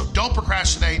InfoWarsStore.com. So don't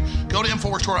procrastinate. Go to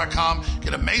InfoWarsStore.com,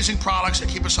 get amazing products that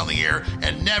keep us on the air,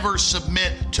 and never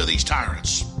submit to these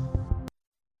tyrants.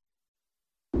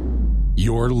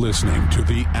 You're listening to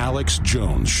The Alex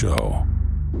Jones Show.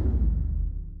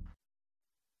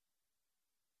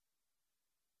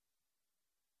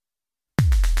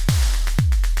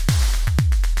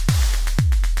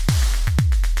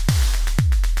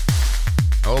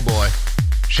 Oh boy.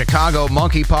 Chicago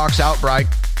monkeypox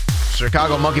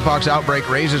outbreak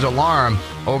raises alarm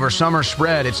over summer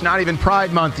spread. It's not even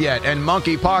Pride Month yet, and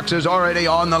monkeypox is already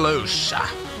on the loose.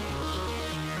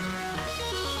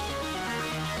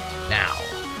 Now,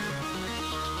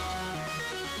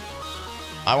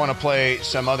 I want to play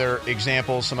some other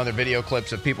examples, some other video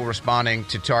clips of people responding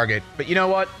to Target. But you know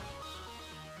what?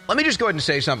 Let me just go ahead and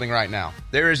say something right now.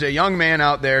 There is a young man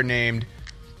out there named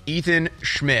Ethan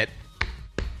Schmidt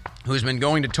who's been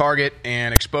going to Target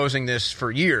and exposing this for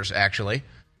years, actually.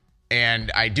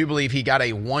 And I do believe he got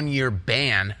a 1-year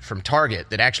ban from Target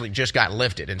that actually just got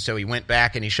lifted. And so he went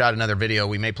back and he shot another video.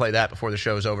 We may play that before the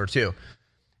show is over, too.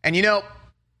 And, you know,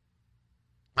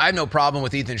 I have no problem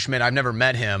with Ethan Schmidt. I've never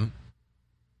met him.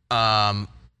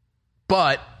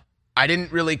 But I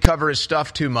didn't really cover his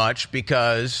stuff too much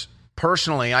because,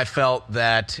 personally, I felt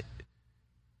that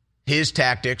his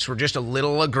tactics were just a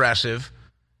little aggressive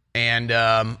and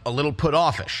a little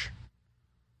put-offish.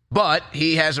 But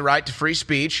he has a right to free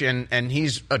speech, and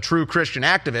he's a true Christian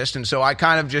activist, and so I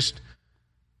just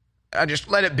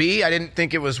let it be. I didn't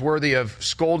think it was worthy of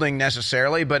scolding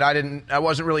necessarily, but I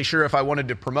wasn't really sure if I wanted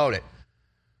to promote it.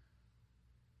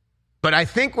 But I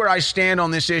think where I stand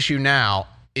on this issue now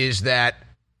is that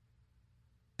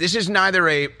this is neither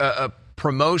a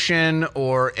promotion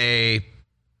or a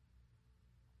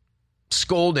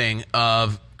scolding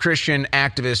of Christian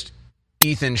activist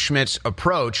Ethan Schmidt's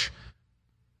approach.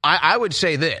 I would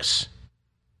say this.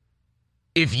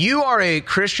 If you are a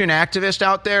Christian activist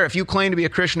out there, if you claim to be a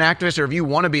Christian activist, or if you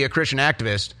want to be a Christian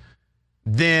activist,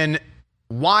 then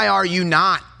why are you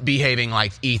not behaving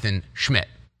like Ethan Schmidt?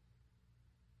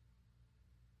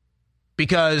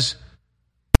 Because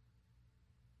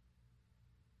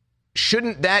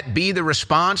shouldn't that be the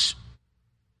response?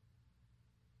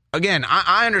 Again,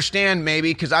 I understand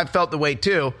maybe, because I've felt the way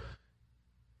too.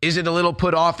 Is it a little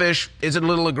put-offish? Is it a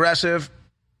little aggressive?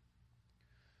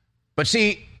 But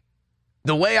see,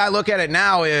 the way I look at it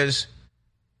now is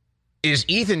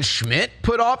Ethan Schmidt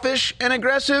put-offish and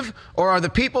aggressive? Or are the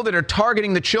people that are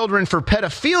targeting the children for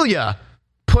pedophilia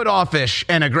put-offish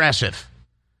and aggressive?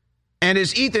 And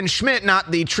is Ethan Schmidt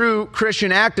not the true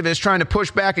Christian activist trying to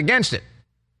push back against it?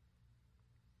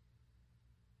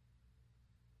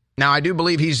 Now, I do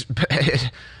believe his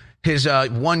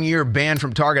 1-year ban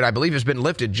from Target, I believe, has been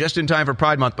lifted just in time for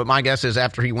Pride Month. But my guess is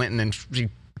after he went and he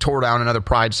tore down another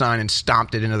Pride sign and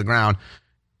stomped it into the ground,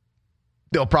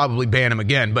 they'll probably ban him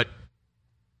again. But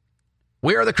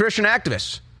where are the Christian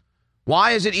activists?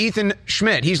 Why is it Ethan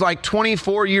Schmidt? He's like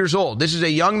 24 years old. This is a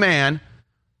young man.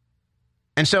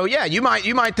 And so, yeah, you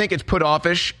might think it's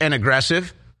put-offish and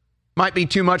aggressive. Might be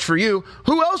too much for you.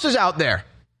 Who else is out there?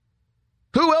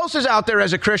 Who else is out there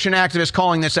as a Christian activist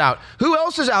calling this out? Who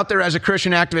else is out there as a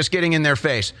Christian activist getting in their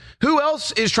face? Who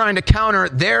else is trying to counter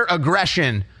their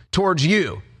aggression towards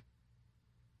you?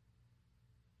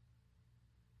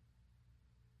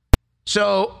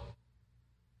 So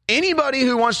anybody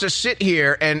who wants to sit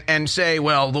here and say,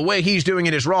 well, the way he's doing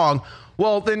it is wrong,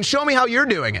 well, then show me how you're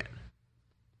doing it.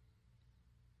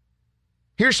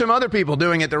 Here's some other people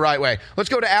doing it the right way. Let's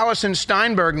go to Allison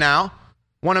Steinberg now,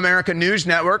 One America News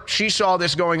Network. She saw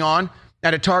this going on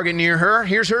at a Target near her.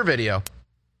 Here's her video.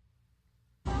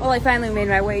 Well, I finally made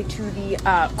my way to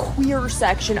the queer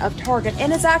section of Target,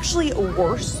 and it's actually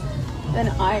worse than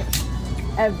I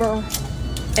ever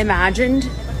imagined.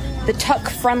 The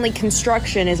tuck-friendly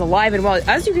construction is alive and well.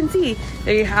 As you can see,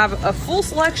 they have a full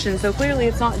selection, so clearly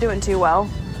it's not doing too well.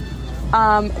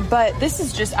 But this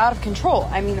is just out of control.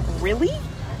 I mean, really?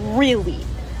 Really?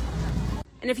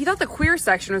 And if you thought the queer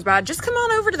section was bad, just come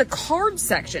on over to the card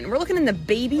section. We're looking in the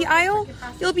baby aisle.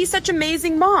 You'll be such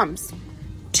amazing moms.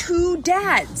 2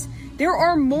 dads. There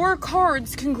are more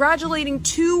cards congratulating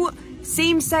 2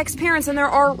 same-sex parents than there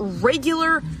are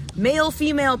regular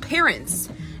male-female parents.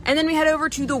 And then we head over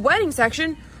to the wedding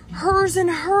section. Hers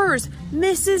and hers.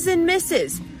 Mrs. and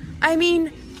Mrs. I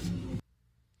mean...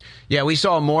 Yeah, we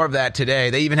saw more of that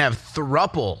today. They even have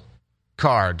thruple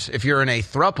cards if you're in a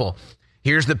thruple.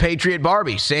 Here's the Patriot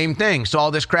Barbie. Same thing. Saw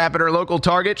this crap at her local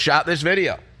Target. Shot this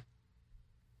video.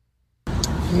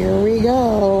 Here we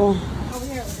go.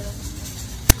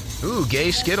 Ooh, gay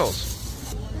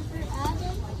Skittles.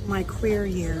 My queer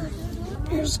year.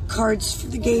 Here's cards for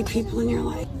the gay people in your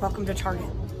life. Welcome to Target.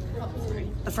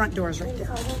 The front door is right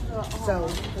there. So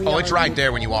it's right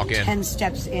there when you walk in. 10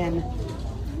 steps in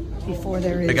before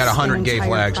there is they got 100 gay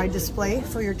flags. Pride display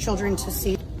for your children to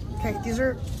see. Okay, these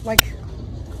are like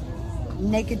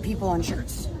naked people on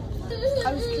shirts.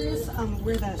 I was curious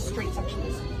where the straight section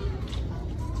is.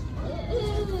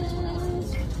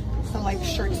 So like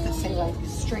shirts that say like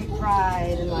straight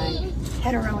pride and like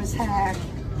hetero as heck.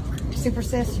 Super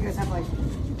cis, you guys have like,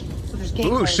 so there's gay.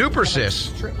 Ooh, super cis.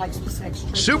 Like specific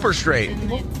straight. Super straight.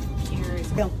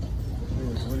 Bill.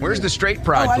 Where's the straight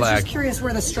pride I was flag? just curious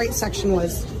where the straight section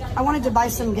was. I wanted to buy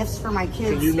some gifts for my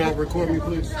kids. Can you not record me,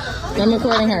 please? I'm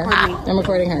recording her. I'm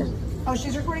recording her. Oh,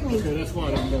 she's recording me. Okay, that's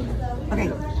fine. I'm done. Okay.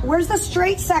 Where's the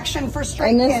straight section for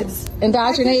straight kids?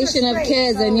 Indoctrination of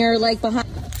kids, and you're like behind.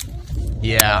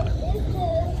 Yeah.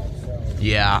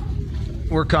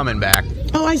 We're coming back.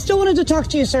 Oh, I still wanted to talk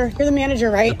to you, sir. You're the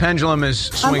manager, right? The pendulum is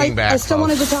swinging back. I still folks.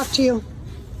 wanted to talk to you.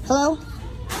 Hello?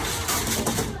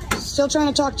 Still trying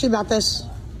to talk to you about this.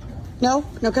 No?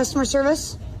 No customer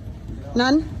service?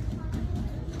 None?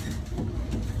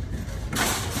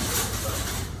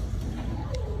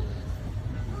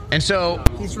 And so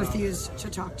he's refused to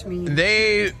talk to me.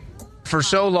 They, for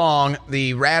so long,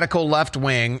 the radical left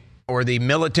wing or the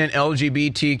militant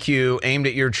LGBTQ aimed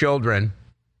at your children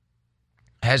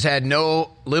has had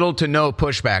little to no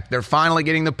pushback. They're finally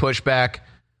getting the pushback.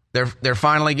 They're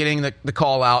finally getting the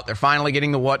call out. They're finally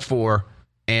getting the what for.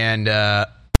 And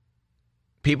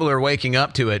people are waking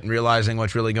up to it and realizing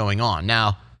what's really going on.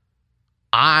 Now,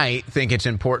 I think it's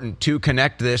important to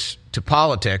connect this to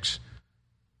politics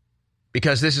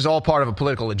because this is all part of a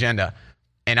political agenda.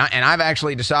 And I've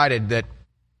actually decided that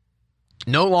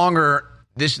no longer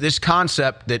this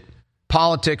concept that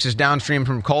politics is downstream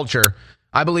from culture,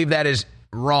 I believe that is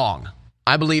wrong.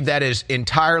 I believe that is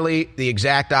entirely the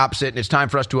exact opposite, and it's time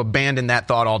for us to abandon that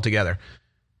thought altogether.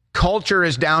 Culture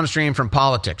is downstream from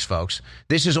politics, folks.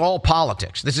 This is all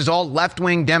politics. This is all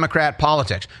left-wing Democrat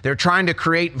politics. They're trying to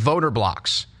create voter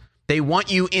blocks. They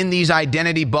want you in these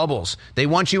identity bubbles. They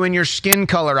want you in your skin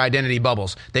color identity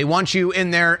bubbles. They want you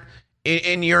in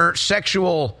your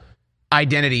sexual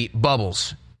identity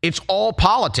bubbles. It's all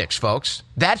politics, folks.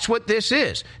 That's what this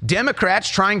is. Democrats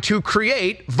trying to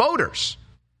create voters.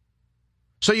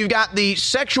 So you've got the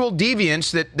sexual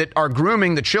deviants that are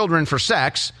grooming the children for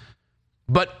sex.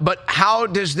 But how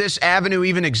does this avenue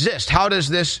even exist? How does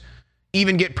this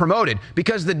even get promoted?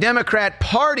 Because the Democrat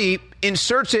Party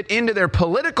inserts it into their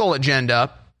political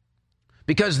agenda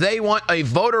because they want a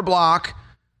voter block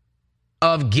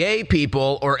of gay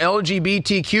people or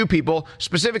LGBTQ people,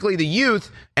 specifically the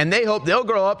youth, and they hope they'll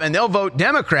grow up and they'll vote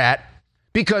Democrat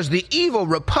because the evil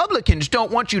Republicans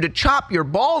don't want you to chop your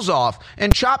balls off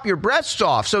and chop your breasts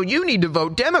off. So you need to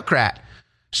vote Democrat.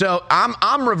 So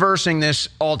I'm reversing this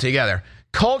altogether.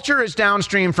 Culture is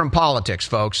downstream from politics,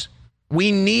 folks.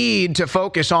 We need to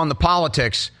focus on the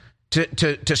politics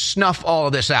to snuff all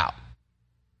of this out.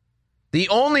 The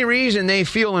only reason they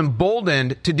feel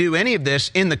emboldened to do any of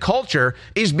this in the culture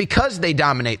is because they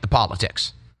dominate the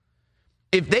politics.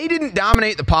 If they didn't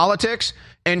dominate the politics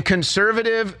and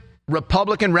conservative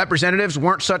Republican representatives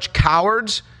weren't such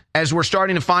cowards as we're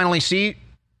starting to finally see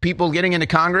people getting into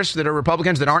Congress that are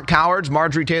Republicans that aren't cowards,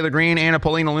 Marjorie Taylor Greene, Anna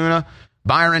Paulina Luna,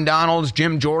 Byron Donalds,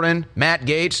 Jim Jordan, Matt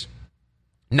Gaetz,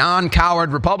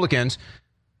 non-coward Republicans.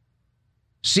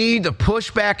 See, the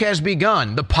pushback has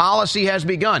begun. The policy has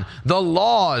begun. The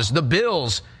laws, the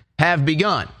bills have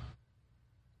begun.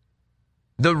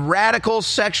 The radical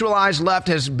sexualized left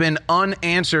has been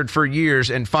unanswered for years,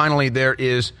 and finally there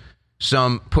is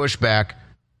some pushback.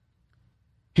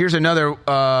 Here's another.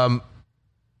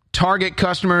 Target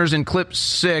customers in clip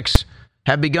 6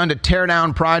 have begun to tear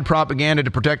down pride propaganda to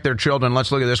protect their children.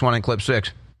 Let's look at this one in clip 6.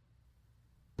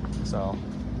 So...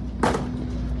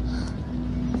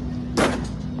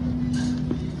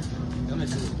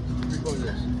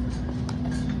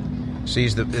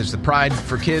 Sees it's the Pride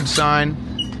for Kids sign,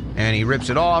 and he rips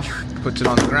it off, puts it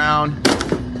on the ground,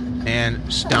 and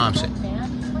stomps it.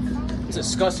 It's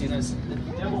disgusting. That's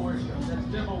devil worship. That's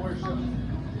devil worship.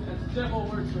 That's devil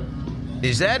worship.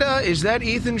 Is that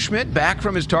Ethan Schmidt back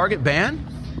from his Target ban?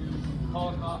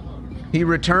 He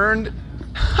returned.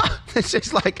 This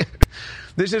is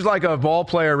like a ball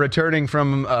player returning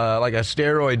from like a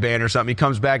steroid ban or something. He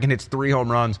comes back and hits 3 home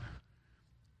runs.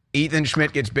 Ethan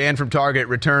Schmidt gets banned from Target,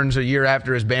 returns a year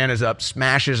after his ban is up,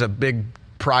 smashes a big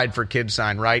Pride for Kids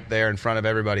sign right there in front of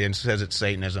everybody and says it's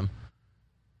Satanism.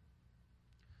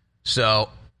 So,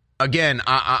 again,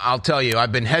 I'll tell you,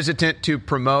 I've been hesitant to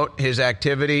promote his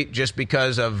activity just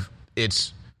because of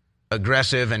its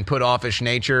aggressive and put-offish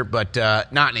nature, but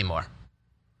not anymore.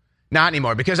 Not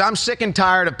anymore, because I'm sick and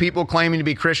tired of people claiming to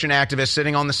be Christian activists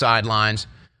sitting on the sidelines.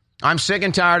 I'm sick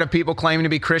and tired of people claiming to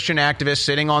be Christian activists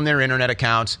sitting on their internet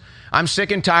accounts. I'm sick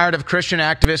and tired of Christian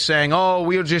activists saying, "Oh,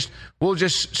 we'll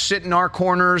just sit in our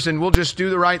corners and we'll just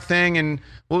do the right thing and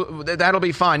that'll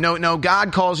be fine." No,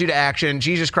 God calls you to action.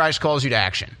 Jesus Christ calls you to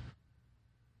action.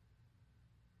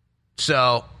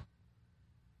 So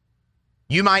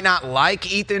you might not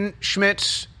like Ethan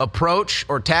Schmidt's approach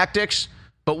or tactics,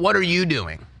 but what are you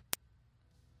doing?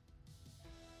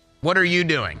 What are you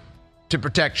doing to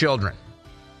protect children?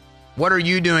 What are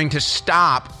you doing to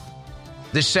stop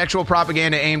the sexual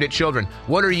propaganda aimed at children?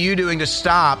 What are you doing to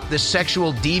stop the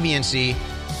sexual deviancy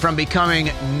from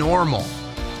becoming normal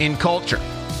in culture?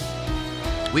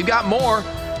 We've got more,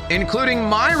 including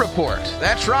my report.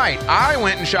 That's right. I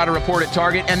went and shot a report at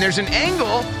Target, and there's an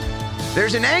angle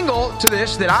to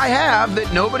this that I have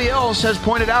that nobody else has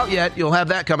pointed out yet. You'll have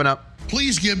that coming up.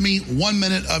 Please give me 1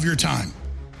 minute of your time.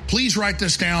 Please write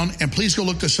this down and please go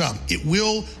look this up. It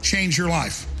will change your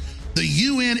life. The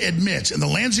UN admits, and the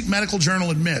Lancet Medical Journal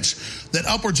admits, that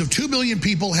upwards of 2 billion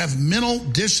people have mental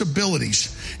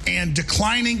disabilities and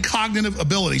declining cognitive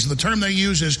abilities. The term they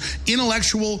use is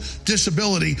intellectual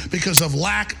disability because of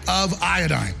lack of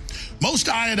iodine. Most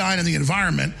iodine in the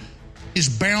environment is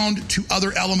bound to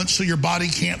other elements so your body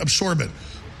can't absorb it.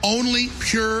 Only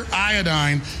pure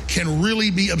iodine can really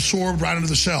be absorbed right into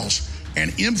the cells. And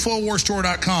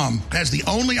InfoWarsStore.com has the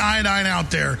only iodine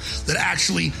out there that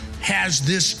actually has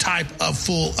this type of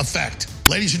full effect.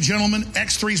 Ladies and gentlemen,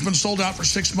 X3 has been sold out for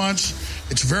 6 months.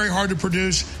 It's very hard to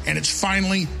produce, and it's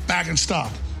finally back in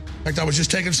stock. In fact, I was just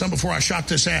taking some before I shot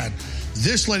this ad.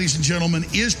 This, ladies and gentlemen,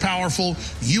 is powerful.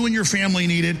 You and your family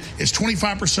need it. It's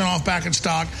 25% off, back in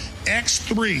stock.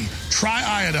 X3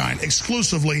 Tri-Iodine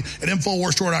exclusively at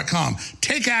InfoWarsStore.com.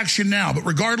 Take action now, but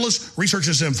regardless, research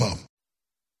this info.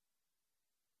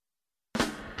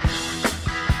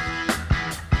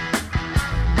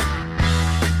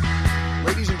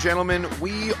 Ladies and gentlemen,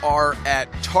 we are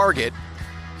at Target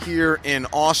here in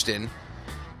Austin,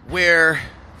 where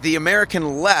the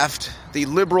American left, the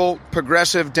liberal,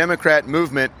 progressive Democrat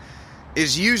movement,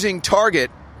 is using Target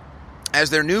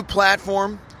as their new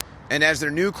platform and as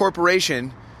their new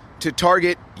corporation to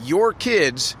target your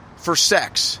kids for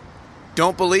sex.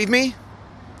 Don't believe me?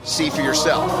 See for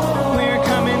yourself. We're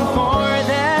coming for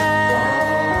them.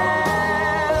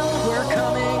 We're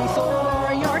coming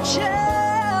for your children.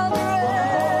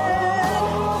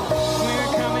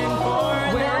 We're coming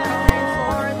for them. We're coming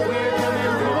for them. We're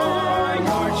coming for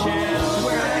your children.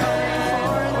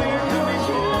 We're coming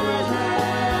for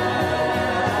them.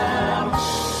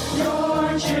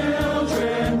 Your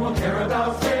children will care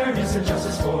about fairness and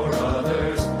justice for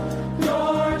others.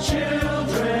 Your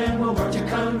children will work to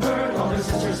convert all their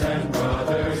sisters and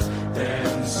brothers.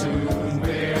 Then soon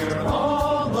we're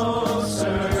almost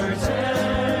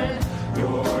certain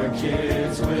your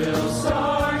kids will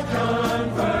start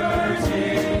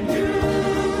converting you.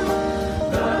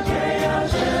 The gay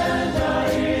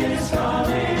agenda is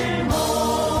coming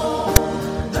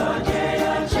home. The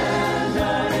gay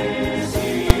agenda is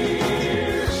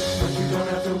here. But you don't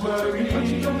have to worry.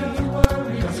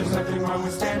 Because there's nothing wrong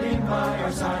with standing by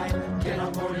our side. Get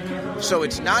on board and get on. So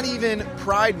it's not even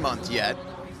Pride Month yet,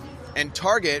 and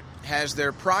Target has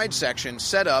their Pride section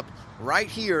set up right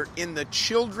here in the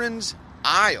children's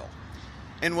aisle.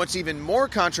 And what's even more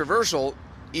controversial,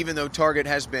 even though Target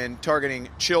has been targeting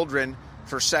children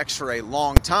for sex for a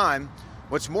long time,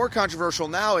 what's more controversial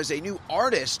now is a new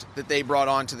artist that they brought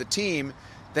onto the team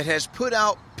that has put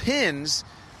out pins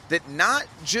that not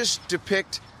just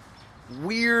depict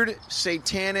weird,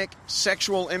 satanic,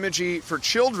 sexual imagery for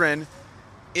children,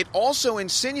 it also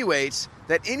insinuates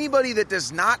that anybody that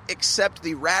does not accept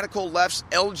the radical left's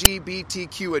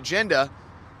LGBTQ agenda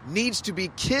needs to be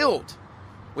killed,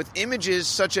 with images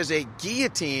such as a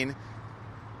guillotine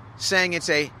saying it's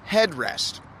a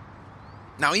headrest.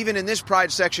 Now, even in this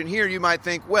Pride section here, you might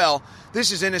think, well,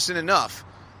 this is innocent enough.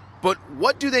 But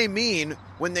what do they mean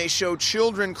when they show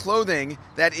children clothing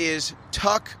that is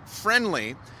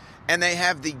tuck-friendly, and they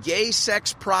have the gay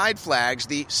sex pride flags,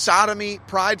 the sodomy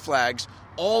pride flags,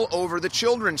 all over the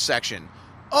children's section?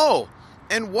 Oh,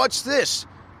 and what's this?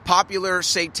 Popular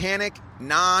satanic,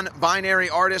 non-binary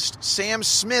artist Sam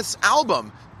Smith's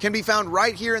album can be found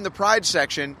right here in the Pride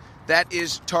section that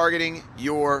is targeting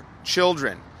your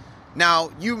children.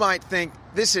 Now, you might think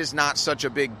this is not such a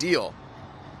big deal,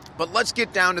 but let's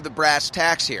get down to the brass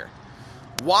tacks here.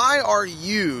 Why are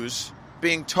yous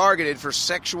being targeted for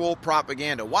sexual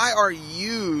propaganda? Why are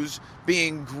yous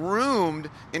being groomed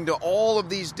into all of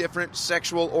these different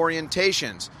sexual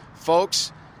orientations?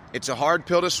 Folks, it's a hard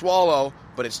pill to swallow,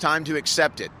 but it's time to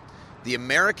accept it. The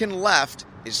American left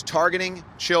is targeting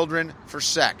children for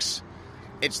sex.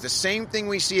 It's the same thing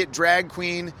we see at drag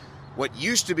queen, what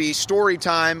used to be story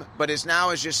time, but is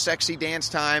now just sexy dance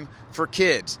time for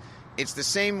kids. It's the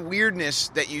same weirdness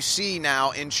that you see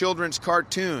now in children's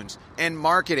cartoons and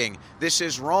marketing. This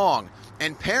is wrong.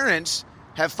 And parents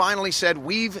have finally said,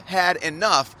 we've had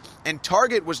enough. And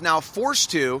Target was now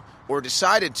forced to, or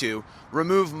decided to,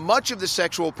 remove much of the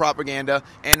sexual propaganda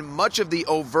and much of the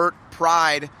overt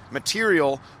pride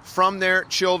material from their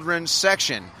children's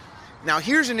section. Now,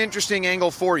 here's an interesting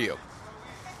angle for you.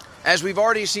 As we've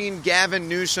already seen Gavin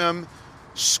Newsom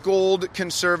scold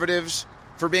conservatives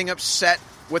for being upset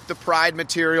with the pride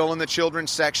material in the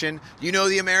children's section, you know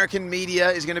the American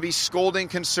media is going to be scolding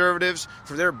conservatives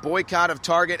for their boycott of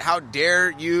Target. How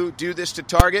dare you do this to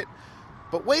Target?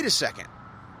 But wait a second.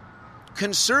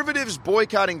 Conservatives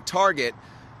boycotting Target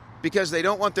because they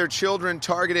don't want their children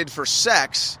targeted for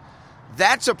sex,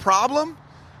 that's a problem?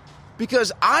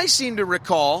 Because I seem to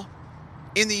recall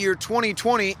in the year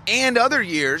 2020 and other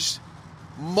years,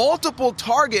 multiple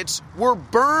targets were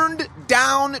burned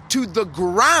down to the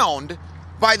ground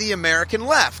by the American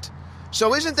left.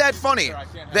 So isn't that funny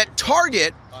that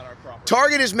Target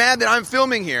is mad that I'm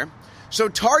filming here. So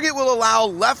Target will allow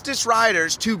leftist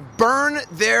rioters to burn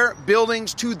their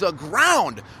buildings to the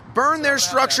ground, burn their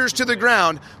structures to the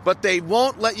ground, but they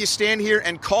won't let you stand here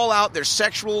and call out their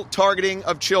sexual targeting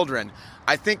of children.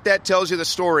 I think that tells you the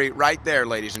story right there,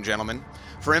 ladies and gentlemen.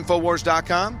 For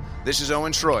Infowars.com, this is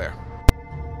Owen Schroyer.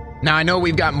 Now, I know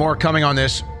we've got more coming on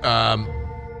this.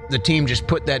 The team just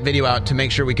put that video out to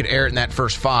make sure we could air it in that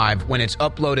first 5. When it's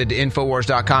uploaded to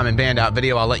Infowars.com and banned out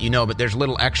video, I'll let you know, but there's a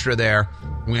little extra there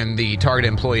when the Target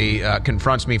employee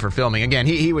confronts me for filming. Again,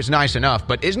 he was nice enough,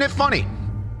 but isn't it funny?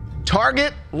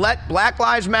 Target let Black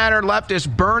Lives Matter leftists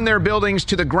burn their buildings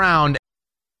to the ground.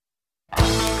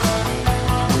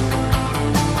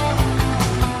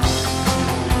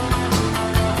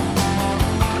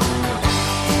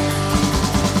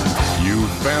 You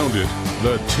found it,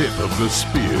 the tip of the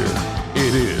spear.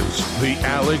 It is the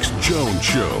Alex Jones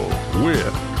Show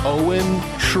with Owen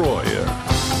Schroyer.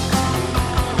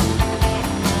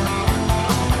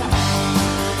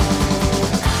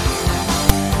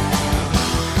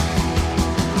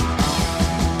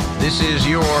 This is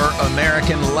your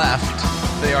American left.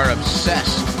 They are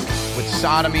obsessed with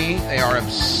sodomy. They are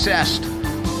obsessed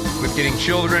with getting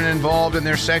children involved in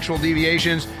their sexual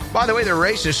deviations. By the way, they're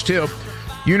racist, too.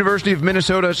 University of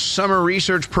Minnesota Summer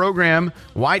Research Program.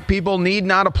 White people need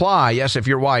not apply. Yes, if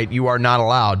you're white, you are not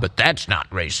allowed, but that's not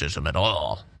racism at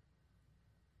all.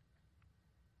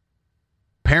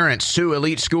 Parents sue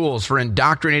elite schools for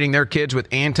indoctrinating their kids with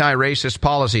anti-racist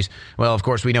policies. Well, of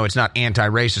course, we know it's not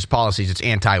anti-racist policies. It's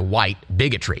anti-white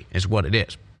bigotry is what it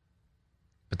is.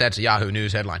 But that's a Yahoo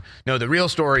News headline. No, the real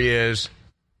story is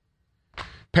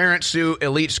parents sue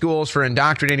elite schools for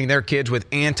indoctrinating their kids with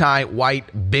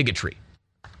anti-white bigotry.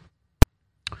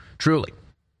 Truly.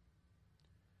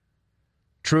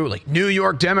 New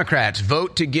York Democrats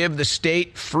vote to give the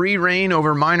state free reign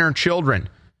over minor children.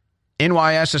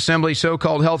 NYS Assembly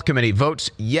so-called Health Committee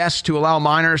votes yes to allow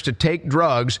minors to take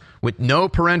drugs with no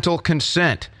parental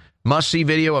consent. Must-see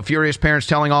video of furious parents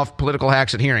telling off political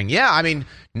hacks at hearing. Yeah, I mean,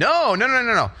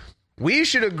 no. We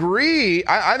should agree.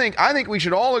 I think we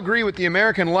should all agree with the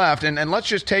American left, and let's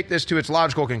just take this to its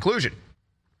logical conclusion.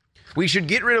 We should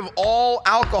get rid of all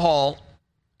alcohol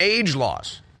age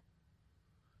laws.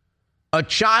 A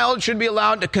child should be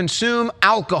allowed to consume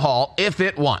alcohol if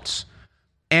it wants.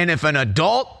 And if an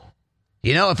adult,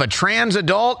 if a trans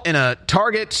adult in a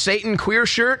Target Satan queer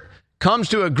shirt comes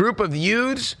to a group of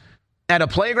youths at a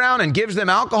playground and gives them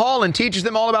alcohol and teaches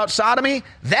them all about sodomy,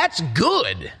 that's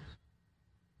good.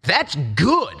 That's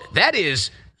good. That is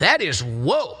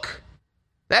woke.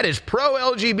 That is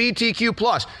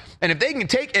pro-LGBTQ+. And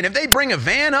if they bring a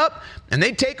van up and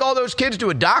they take all those kids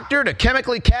to a doctor to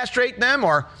chemically castrate them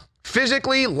or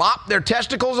physically lop their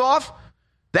testicles off,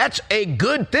 that's a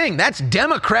good thing. That's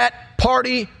Democrat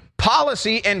Party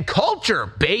policy and culture,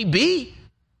 baby.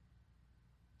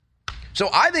 So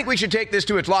I think we should take this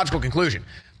to its logical conclusion.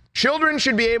 Children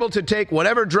should be able to take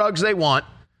whatever drugs they want.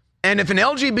 And if an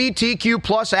LGBTQ+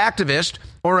 activist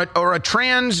or a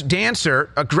trans dancer,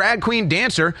 a drag queen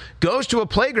dancer, goes to a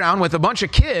playground with a bunch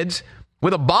of kids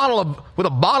with a bottle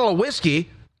of whiskey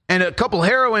and a couple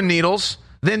heroin needles,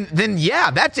 then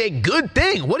yeah, that's a good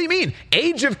thing. What do you mean?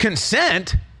 Age of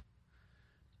consent?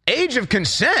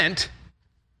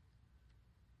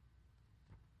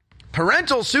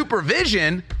 Parental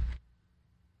supervision?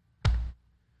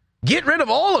 Get rid of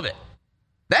all of it.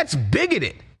 That's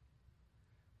bigoted.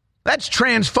 That's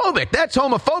transphobic. That's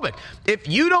homophobic. If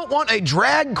you don't want a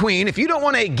drag queen, if you don't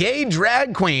want a gay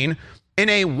drag queen in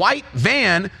a white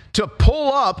van to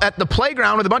pull up at the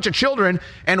playground with a bunch of children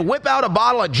and whip out a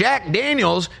bottle of Jack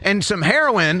Daniels and some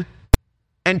heroin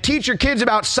and teach your kids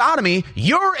about sodomy,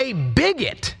 you're a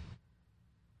bigot.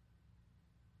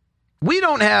 We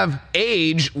don't have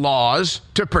age laws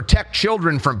to protect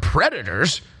children from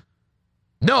predators.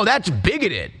 No, that's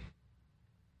bigoted.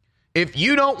 If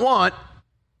you don't want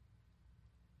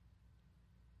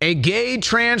a gay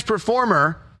trans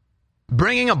performer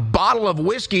bringing a bottle of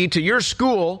whiskey to your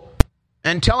school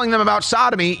and telling them about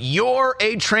sodomy, you're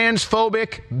a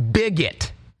transphobic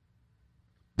bigot.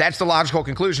 That's the logical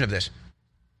conclusion of this.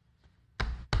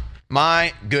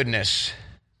 My goodness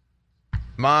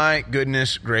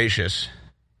gracious.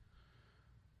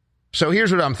 So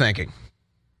here's what I'm thinking.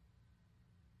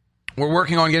 We're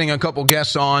working on getting a couple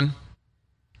guests on.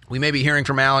 We may be hearing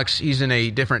from Alex. He's in a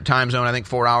different time zone, I think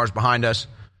 4 hours behind us.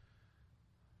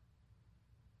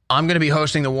 I'm going to be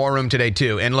hosting the War Room today,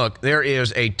 too. And look, there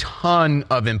is a ton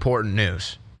of important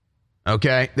news.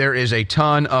 Okay? There is a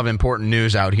ton of important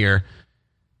news out here.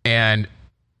 And,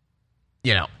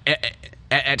 you know,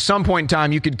 at some point in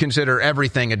time, you could consider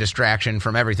everything a distraction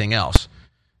from everything else.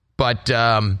 But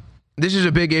this is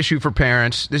a big issue for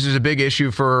parents. This is a big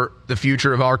issue for the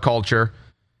future of our culture.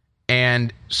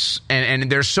 And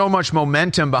there's so much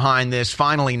momentum behind this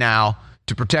finally now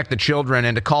to protect the children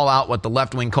and to call out what the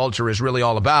left-wing culture is really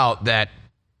all about, that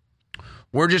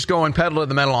we're just going pedal to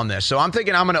the metal on this. So I'm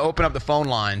thinking I'm going to open up the phone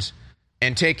lines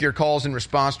and take your calls in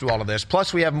response to all of this.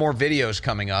 Plus, we have more videos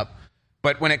coming up.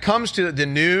 But when it comes to the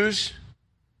news,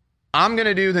 I'm going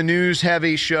to do the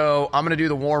news-heavy show. I'm going to do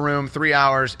the War Room, 3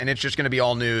 hours, and it's just going to be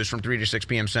all news from 3 to 6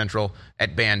 p.m. Central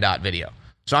at band.video.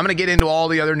 So I'm going to get into all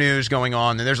the other news going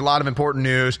on. And there's a lot of important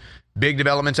news, big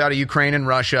developments out of Ukraine and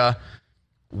Russia.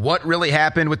 What really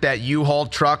happened with that U-Haul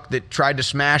truck that tried to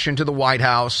smash into the White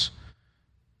House?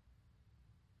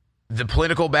 The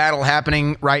political battle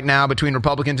happening right now between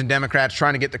Republicans and Democrats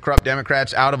trying to get the corrupt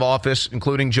Democrats out of office,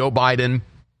 including Joe Biden.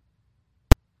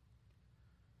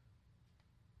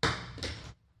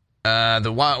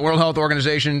 The World Health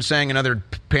Organization saying another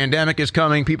pandemic is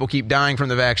coming. People keep dying from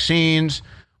the vaccines.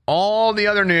 All the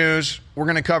other news, we're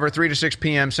going to cover 3 to 6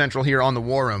 p.m. Central here on the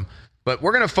War Room. But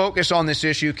we're going to focus on this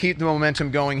issue, keep the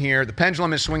momentum going here. The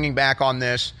pendulum is swinging back on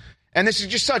this. And this is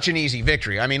just such an easy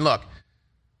victory. I mean, look.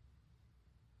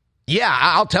 Yeah,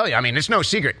 I'll tell you. I mean, it's no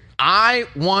secret. I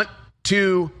want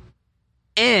to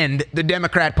end the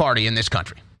Democrat Party in this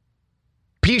country.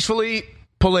 Peacefully,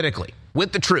 politically,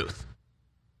 with the truth.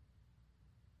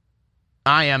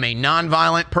 I am a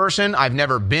nonviolent person. I've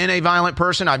never been a violent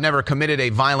person. I've never committed a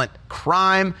violent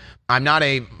crime. I'm not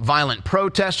a violent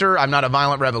protester. I'm not a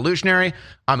violent revolutionary.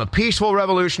 I'm a peaceful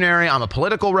revolutionary. I'm a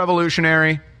political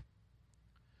revolutionary.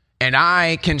 And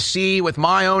I can see with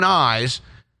my own eyes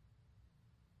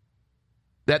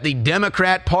that the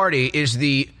Democrat Party is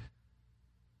the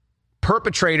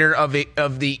perpetrator of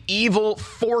the evil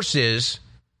forces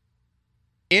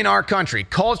in our country,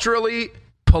 culturally,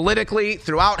 politically,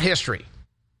 throughout history.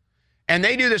 And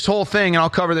they do this whole thing, and I'll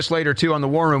cover this later, too, on the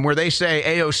War Room, where they say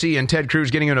AOC and Ted Cruz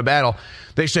getting into a battle.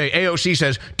 They say, AOC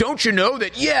says, don't you know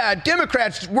that, yeah,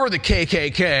 Democrats were the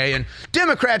KKK, and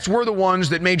Democrats were the ones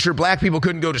that made sure black people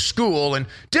couldn't go to school, and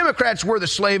Democrats were the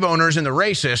slave owners and the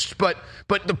racists, but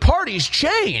the parties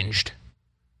changed.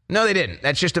 No, they didn't.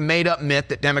 That's just a made-up myth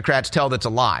that Democrats tell that's a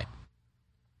lie.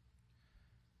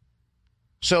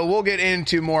 So we'll get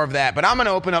into more of that. But I'm going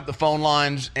to open up the phone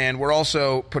lines, and we're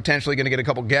also potentially going to get a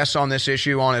couple guests on this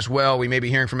issue on as well. We may be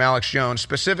hearing from Alex Jones,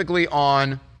 specifically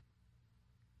on,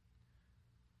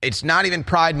 it's not even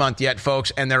Pride Month yet,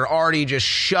 folks, and they're already just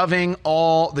shoving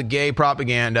all the gay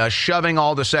propaganda, shoving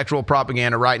all the sexual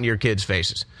propaganda right into your kids'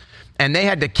 faces. And they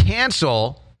had to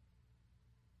cancel,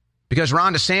 because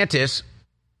Ron DeSantis,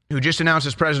 who just announced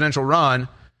his presidential run,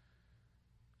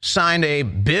 signed a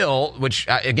bill, which,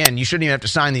 again, you shouldn't even have to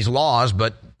sign these laws,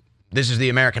 but this is the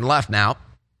American left now,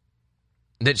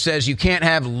 that says you can't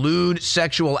have lewd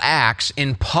sexual acts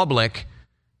in public.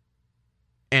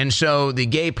 And so the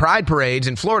gay pride parades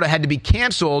in Florida had to be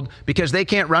canceled because they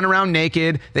can't run around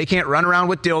naked. They can't run around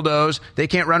with dildos. They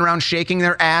can't run around shaking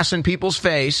their ass in people's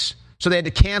face. So they had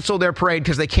to cancel their parade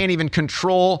because they can't even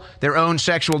control their own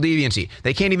sexual deviancy.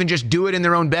 They can't even just do it in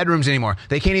their own bedrooms anymore.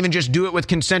 They can't even just do it with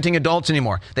consenting adults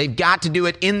anymore. They've got to do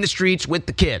it in the streets with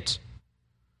the kids.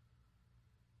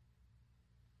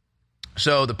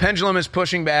 So the pendulum is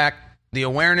pushing back. The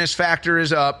awareness factor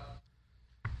is up.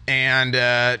 And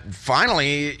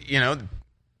finally,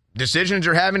 decisions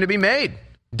are having to be made.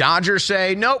 Dodgers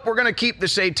say, nope, we're going to keep the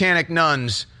satanic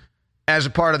nuns as a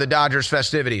part of the Dodgers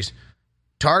festivities.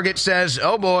 Target says,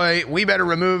 oh boy, we better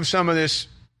remove some of this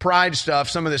pride stuff,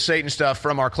 some of this Satan stuff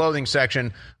from our clothing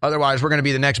section. Otherwise, we're going to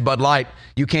be the next Bud Light.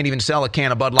 You can't even sell a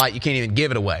can of Bud Light. You can't even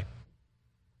give it away.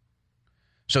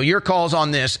 So your calls on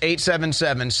this,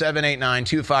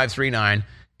 877-789-2539,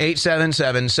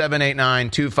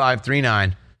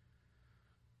 877-789-2539.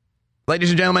 Ladies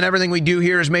and gentlemen, everything we do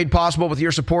here is made possible with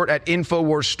your support at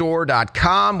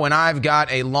InfoWarsStore.com. When I've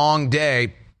got a long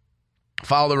day,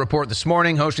 follow the report this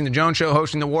morning, hosting the Jones Show,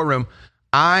 hosting the War Room,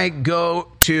 I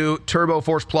go to Turbo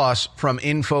Force Plus from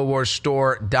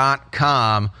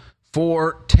InfoWarsStore.com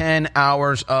for 10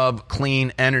 hours of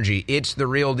clean energy. It's the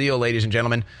real deal, ladies and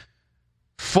gentlemen.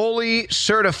 Fully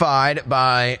certified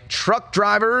by truck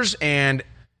drivers and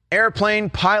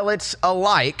airplane pilots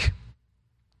alike.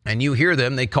 And you hear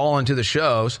them, they call into the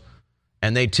shows,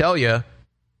 and they tell you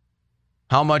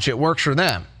how much it works for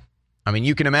them. I mean,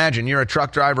 you can imagine you're a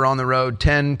truck driver on the road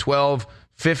 10, 12,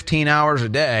 15 hours a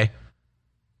day,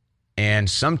 and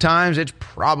sometimes it's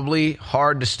probably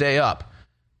hard to stay up.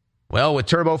 Well, with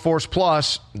Turbo Force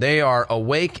Plus, they are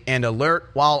awake and alert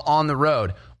while on the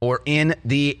road or in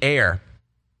the air.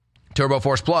 Turbo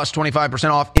Force Plus,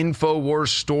 25% off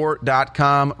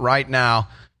InfoWarsStore.com right now.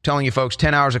 Telling you folks,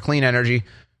 10 hours of clean energy.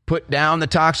 Put down the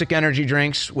toxic energy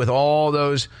drinks with all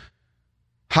those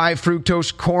high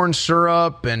fructose corn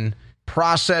syrup and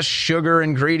processed sugar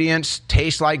ingredients.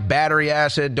 Taste like battery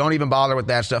acid. Don't even bother with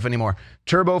that stuff anymore.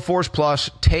 Turbo Force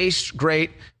Plus tastes great,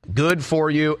 good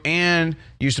for you, and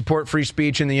you support free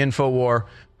speech in the InfoWar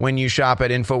when you shop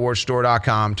at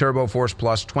InfoWarsStore.com. Turbo Force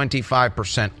Plus,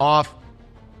 25% off.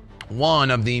 One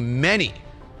of the many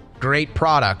great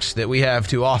products that we have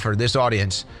to offer this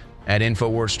audience at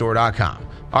InfoWarsStore.com.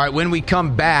 All right, when we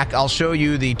come back, I'll show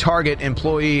you the Target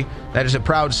employee that is a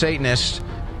proud Satanist,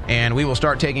 and we will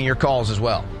start taking your calls as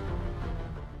well.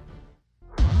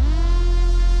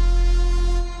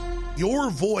 Your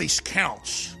voice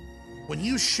counts. When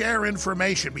you share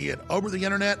information, be it over the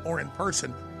internet or in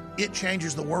person, it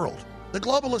changes the world. The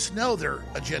globalists know their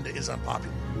agenda is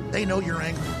unpopular. They know you're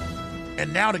angry.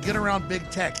 And now to get around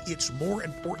big tech, it's more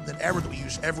important than ever that we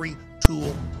use every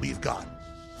tool we've got.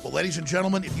 Well, ladies and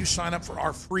gentlemen, if you sign up for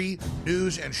our free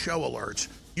news and show alerts,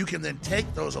 you can then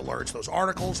take those alerts, those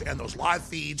articles, and those live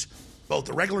feeds, both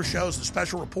the regular shows and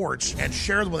special reports, and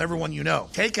share them with everyone you know.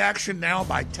 Take action now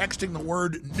by texting the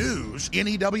word NEWS,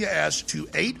 N-E-W-S, to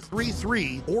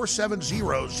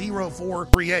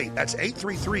 833-470-0438. That's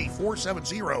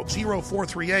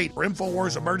 833-470-0438 for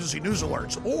InfoWars Emergency News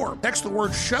Alerts. Or text the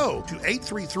word SHOW to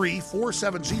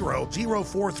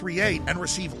 833-470-0438 and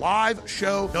receive live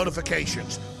show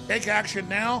notifications. Take action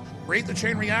now, create the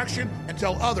chain reaction, and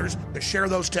tell others to share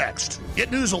those texts.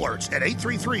 Get news alerts at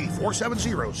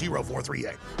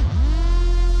 833-470-0438.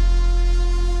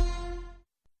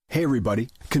 Hey everybody,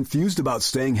 confused about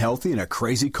staying healthy in a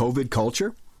crazy COVID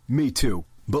culture? Me too.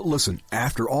 But listen,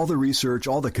 after all the research,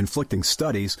 all the conflicting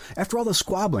studies, after all the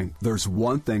squabbling, there's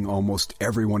one thing almost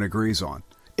everyone agrees on.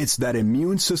 It's that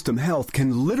immune system health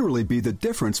can literally be the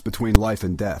difference between life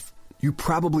and death. You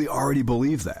probably already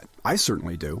believe that. I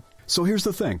certainly do. So here's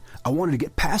the thing. I wanted to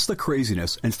get past the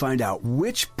craziness and find out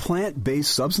which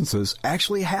plant-based substances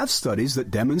actually have studies that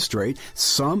demonstrate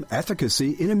some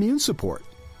efficacy in immune support.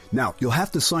 Now, you'll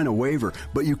have to sign a waiver,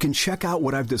 but you can check out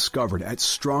what I've discovered at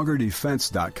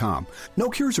StrongerDefense.com. No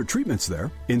cures or treatments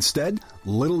there. Instead,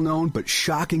 little-known but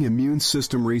shocking immune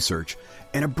system research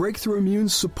and a breakthrough immune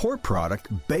support product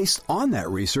based on that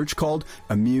research called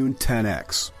Immune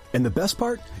 10X. And the best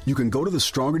part? You can go to the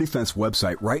Stronger Defense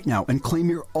website right now and claim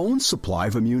your own supply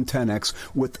of Immune 10X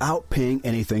without paying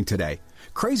anything today.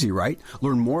 Crazy, right?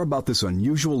 Learn more about this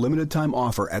unusual limited-time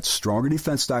offer at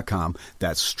StrongerDefense.com.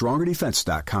 That's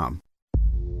StrongerDefense.com.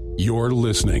 You're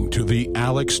listening to The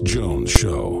Alex Jones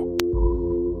Show.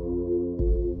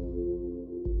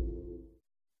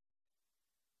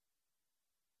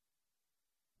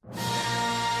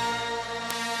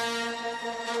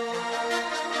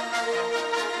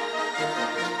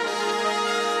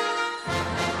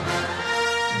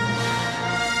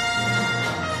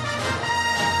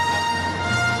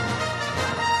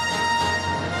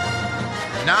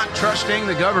 Not trusting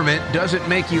the government doesn't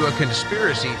make you a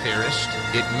conspiracy theorist.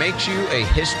 It makes you a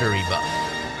history buff.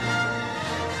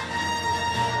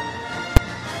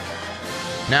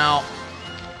 Now,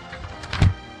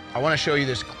 I want to show you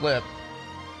this clip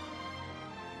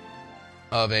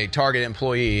of a Target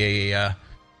employee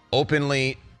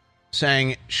openly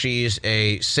saying she's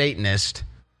a Satanist.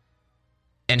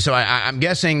 And so I'm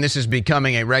guessing this is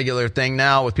becoming a regular thing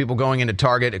now with people going into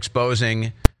Target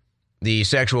exposing the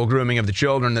sexual grooming of the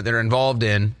children that they're involved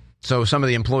in. So some of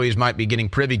the employees might be getting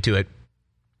privy to it.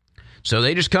 So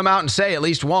they just come out and say at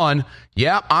least one,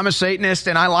 yep, I'm a Satanist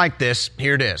and I like this.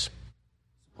 Here it is.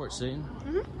 Support Satan?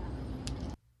 Mm-hmm.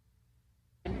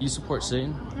 You support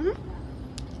Satan? Mm-hmm.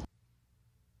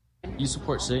 You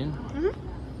support Satan? Mm-hmm.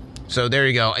 So there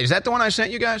you go. Is that the one I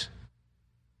sent you guys?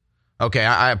 Okay,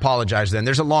 I apologize then.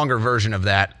 There's a longer version of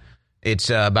that.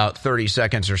 It's about 30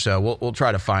 seconds or so. We'll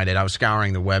try to find it. I was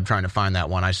scouring the web trying to find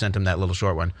that one. I sent him that little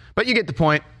short one. But you get the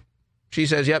point. She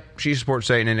says, yep, she supports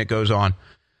Satan, and it goes on.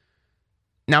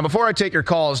 Now, before I take your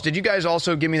calls, did you guys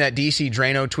also give me that DC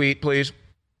Drano tweet, please?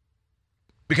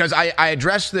 Because I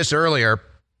addressed this earlier,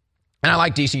 and I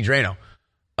like DC Drano.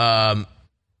 And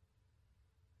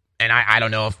I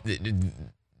don't know if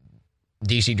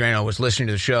DC Drano was listening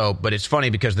to the show, but it's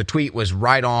funny because the tweet was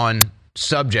right on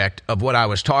subject of what I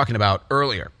was talking about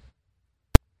earlier.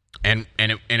 And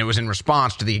it was in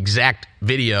response to the exact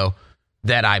video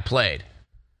that I played.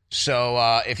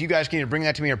 So if you guys can either bring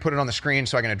that to me or put it on the screen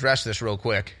so I can address this real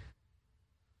quick.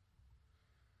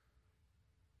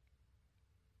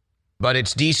 But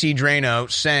it's DC Drano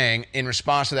saying, in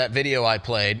response to that video I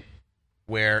played,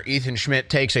 where Ethan Schmidt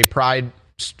takes a pride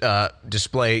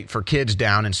display for kids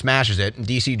down and smashes it, and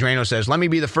DC Drano says, let me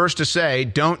be the first to say,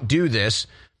 don't do this.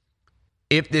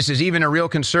 If this is even a real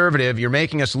conservative, you're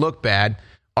making us look bad.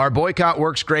 Our boycott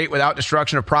works great without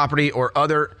destruction of property or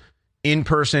other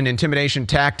in-person intimidation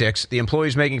tactics. The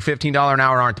employees making $15 an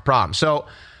hour aren't the problem. So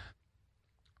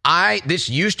this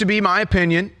used to be my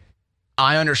opinion.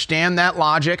 I understand that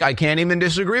logic. I can't even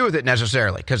disagree with it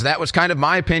necessarily, because that was kind of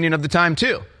my opinion of the time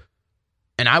too.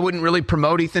 And I wouldn't really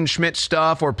promote Ethan Schmidt's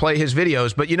stuff or play his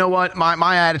videos. But you know what?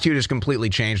 My attitude has completely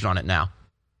changed on it now.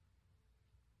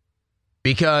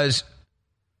 Because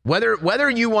whether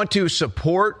you want to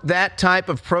support that type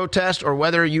of protest or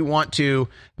whether you want to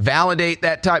validate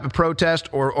that type of protest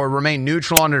or remain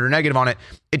neutral on it or negative on it,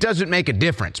 it doesn't make a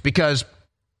difference, because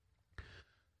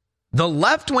the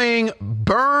left wing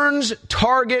burns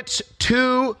targets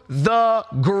to the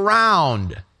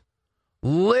ground.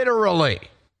 Literally.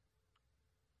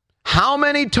 How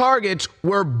many targets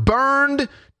were burned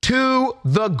to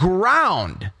the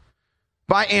ground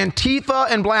by Antifa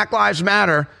and Black Lives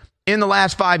Matter in the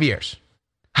last 5 years?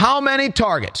 How many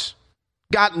targets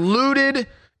got looted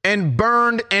and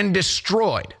burned and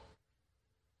destroyed?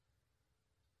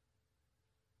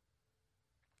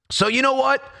 So you know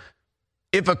what?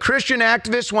 If a Christian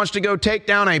activist wants to go take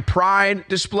down a pride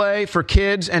display for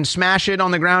kids and smash it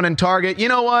on the ground and Target, you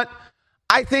know what?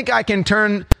 I think I can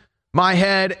turn my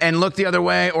head and look the other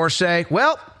way or say,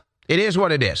 well, it is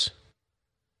what it is.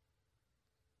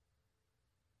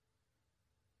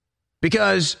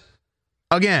 Because,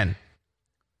 again,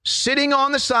 sitting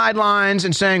on the sidelines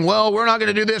and saying, well, we're not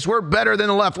going to do this, we're better than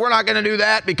the left, we're not going to do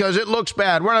that because it looks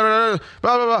bad, we're not,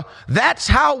 blah, blah, blah. That's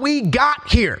how we got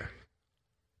here.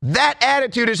 That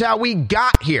attitude is how we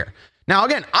got here. Now,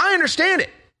 again, I understand it.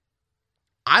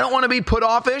 I don't want to be put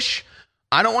offish.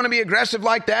 I don't want to be aggressive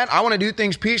like that. I want to do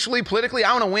things peacefully, politically.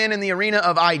 I want to win in the arena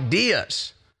of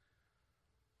ideas.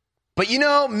 But, you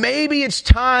know, maybe it's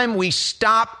time we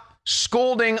stop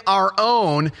scolding our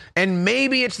own, and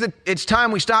maybe it's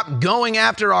time we stop going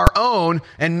after our own,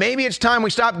 and maybe it's time we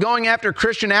stop going after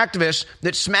Christian activists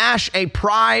that smash a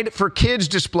Pride for Kids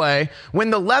display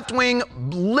when the left wing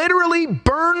literally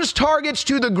burns targets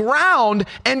to the ground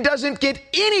and doesn't get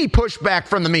any pushback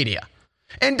from the media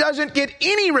and doesn't get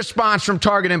any response from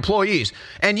Target employees.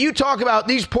 And you talk about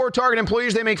these poor Target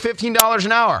employees, they make $15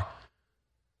 an hour.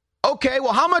 Okay,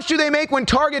 well, how much do they make when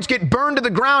Targets get burned to the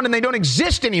ground and they don't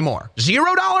exist anymore?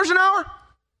 $0 an hour?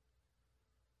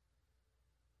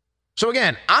 So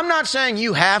again, I'm not saying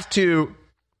you have to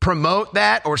promote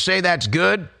that or say that's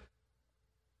good.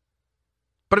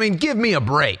 But I mean, give me a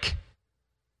break.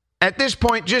 At this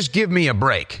point, just give me a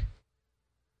break.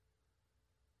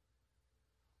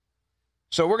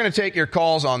 So we're going to take your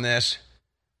calls on this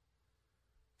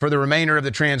for the remainder of the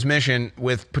transmission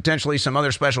with potentially some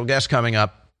other special guests coming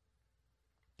up.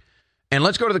 And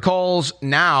let's go to the calls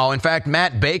now. In fact,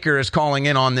 Matt Baker is calling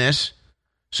in on this.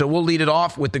 So we'll lead it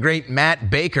off with the great Matt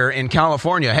Baker in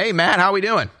California. Hey, Matt, how we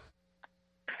doing?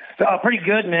 Pretty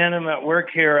good, man. I'm at work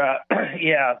here.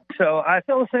 Yeah, so I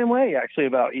feel the same way, actually,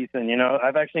 about Ethan. You know,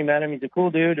 I've actually met him. He's a cool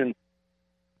dude. And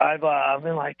I've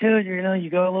been like, dude, you know, you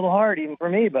go a little hard, even for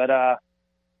me. But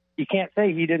you can't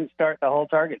say he didn't start the whole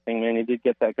Target thing, man. He did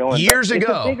get that going. Years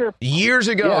ago,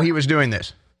 yeah. He was doing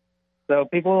this. So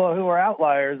people who are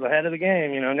outliers ahead of the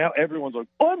game, you know, now everyone's like,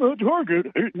 I'm at Target,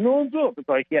 hating on up. It's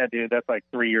like, yeah, dude, that's like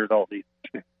 3 years old.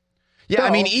 Yeah, so, I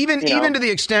mean, even to the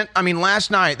extent, I mean, last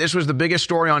night, this was the biggest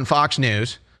story on Fox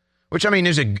News, which, I mean,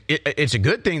 it's a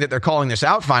good thing that they're calling this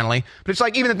out finally. But it's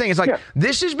like, even the thing, it's like,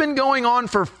 this has been going on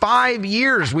for 5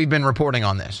 years. We've been reporting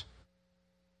on this.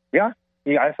 Yeah,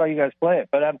 I saw you guys play it.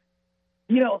 But,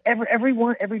 you know,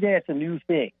 every day it's a new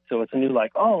thing. So it's a new,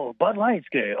 like, oh, Bud Light's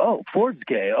gay. Oh, Ford's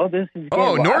gay. Oh, this is gay.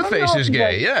 Oh, well, North Face is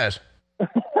gay, yes. Well,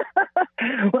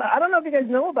 I don't know if you guys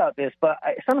know about this, but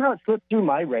somehow it slipped through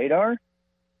my radar.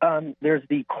 There's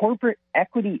the Corporate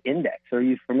Equity Index. Are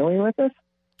you familiar with this?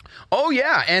 Oh,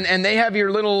 yeah, and they have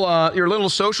your little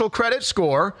social credit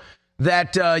score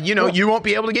that, you won't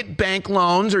be able to get bank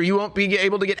loans or you won't be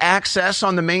able to get access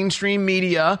on the mainstream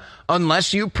media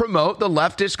unless you promote the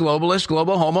leftist, globalist,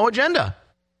 global homo agenda.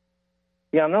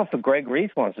 Yeah, I don't know if Greg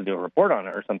Reese wants to do a report on it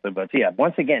or something, but yeah,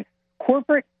 once again,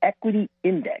 Corporate Equity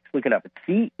Index. Look it up.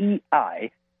 It's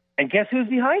CEI. And guess who's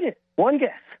behind it? One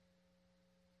guess.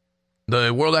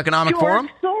 The World Economic Forum?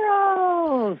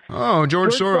 Soros. Oh,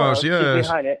 George Soros, yes. Is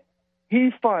behind it.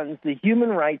 He funds the Human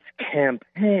Rights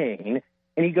Campaign.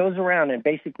 And he goes around and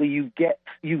basically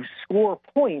you score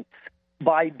points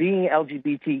by being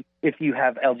LGBT. If you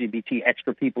have LGBT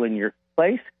extra people in your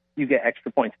place, you get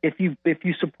extra points. If you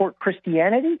support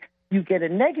Christianity, you get a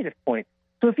negative point.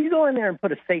 So if you go in there and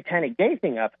put a satanic gay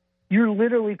thing up, you're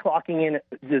literally clocking in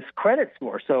this credit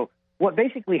score. So what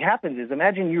basically happens is,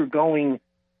 imagine you're going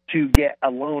to get a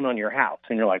loan on your house,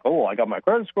 and you're like, oh, I got my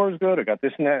credit scores good, I got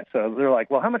this and that. So they're like,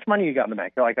 well, how much money you got in the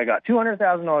bank? They're like, I got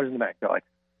 $200,000 in the bank. They're like,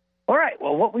 all right,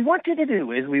 well, what we want you to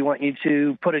do is we want you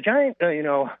to put a giant,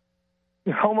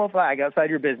 homo flag outside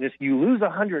your business. You lose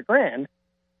 $100,000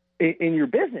 in your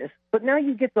business, but now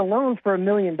you get the loan for $1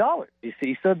 million, you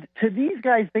see. So to these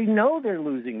guys, they know they're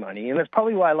losing money, and that's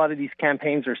probably why a lot of these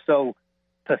campaigns are so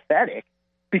pathetic,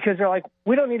 because they're like,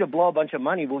 we don't need to blow a bunch of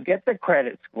money. We'll get the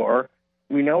credit score.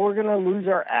 We know we're going to lose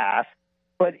our ass,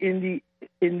 but in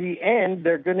the end,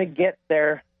 they're going to get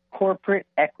their corporate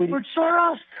equity.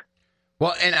 Soros.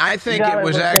 Well, and I think it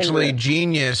was actually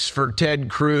genius for Ted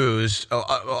Cruz.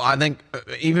 I think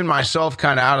even myself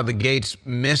kind of out of the gates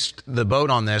missed the boat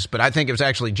on this, but I think it was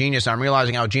actually genius. I'm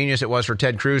realizing how genius it was for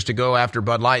Ted Cruz to go after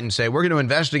Bud Light and say, we're going to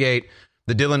investigate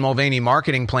the Dylan Mulvaney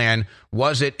marketing plan.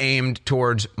 Was it aimed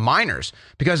towards minors?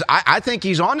 Because I think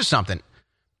he's onto something.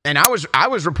 And I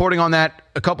was reporting on that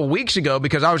a couple weeks ago,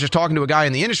 because I was just talking to a guy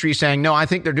in the industry saying, no, I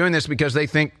think they're doing this because they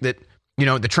think that,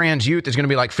 the trans youth is going to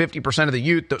be like 50% of the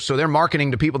youth. So they're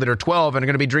marketing to people that are 12 and are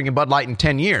going to be drinking Bud Light in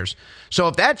 10 years. So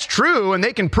if that's true and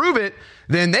they can prove it,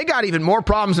 then they got even more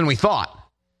problems than we thought.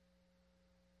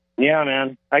 Yeah,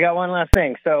 man. I got one last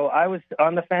thing. So I was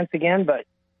on the fence again, but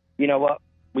you know what?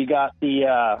 We got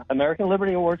the American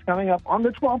Liberty Awards coming up on the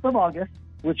 12th of August,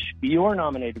 which you're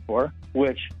nominated for,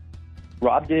 which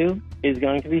Rob Dew is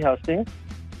going to be hosting.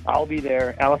 I'll be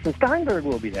there. Allison Steinberg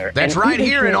will be there. That's right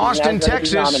here in Austin,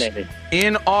 Texas,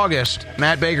 in August.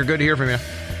 Matt Baker, good to hear from you.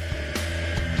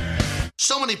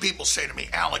 So many people say to me,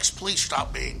 Alex, please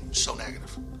stop being so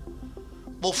negative.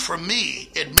 Well, for me,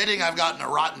 admitting I've gotten a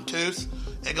rotten tooth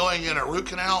and going in a root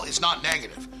canal is not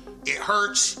negative. It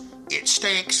hurts. It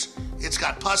stinks. It's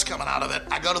got pus coming out of it.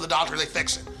 I go to the doctor, they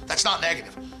fix it. That's not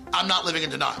negative. I'm not living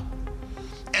in denial.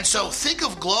 And so think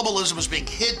of globalism as being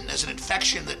hidden as an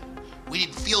infection that we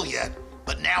didn't feel yet,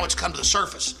 but now it's come to the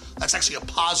surface. That's actually a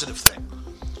positive thing.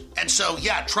 And so,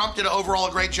 yeah, Trump did overall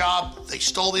a great job. They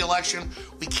stole the election.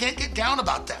 We can't get down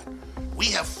about that. We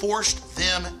have forced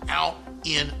them out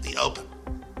in the open.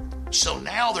 So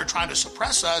now they're trying to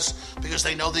suppress us because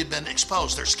they know they've been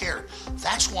exposed. They're scared.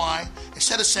 That's why,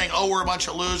 instead of saying, oh, we're a bunch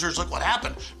of losers, look what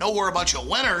happened. No, we're a bunch of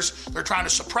winners. They're trying to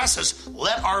suppress us.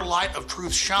 Let our light of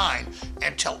truth shine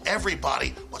and tell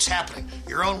everybody what's happening.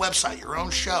 Your own website, your own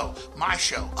show, my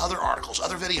show, other articles,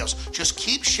 other videos. Just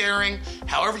keep sharing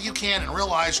however you can and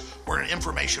realize we're in an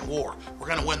information war. We're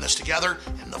going to win this together,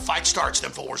 and the fight starts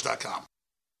at Infowars.com.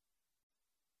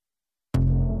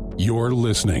 You're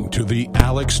listening to The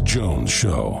Alex Jones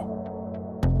Show.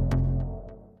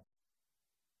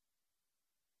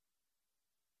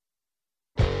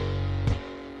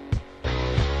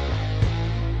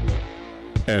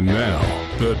 And now,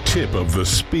 the tip of the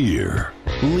spear,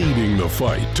 leading the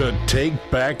fight to take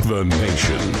back the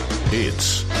nation.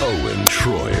 It's Owen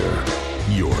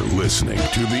Schroyer. You're listening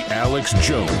to The Alex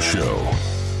Jones Show.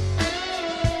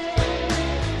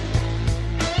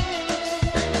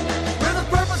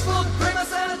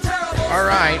 All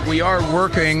right, we are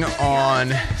working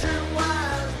on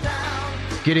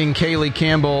getting Kaylee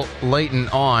Campbell-Layton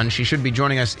on. She should be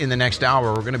joining us in the next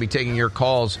hour. We're going to be taking your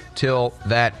calls till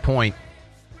that point.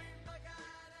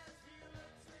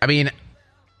 I mean,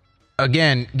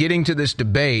 again, getting to this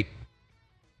debate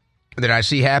that I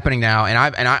see happening now, and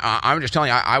I'm just telling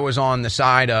you, I was on the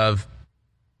side of,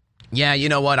 yeah, you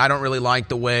know what? I don't really like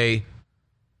the way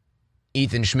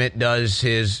Ethan Schmidt does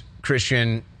his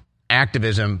Christian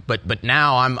activism, but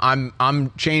now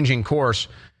I'm changing course.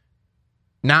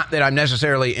 Not that I'm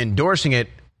necessarily endorsing it.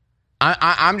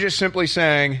 I'm just simply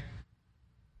saying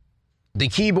the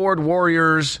keyboard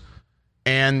warriors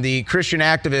and the Christian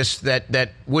activists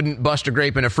that wouldn't bust a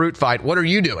grape in a fruit fight, what are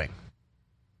you doing?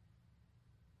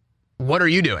 What are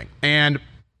you doing? And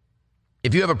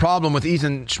if you have a problem with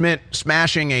Ethan Schmidt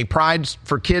smashing a Pride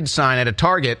for Kids sign at a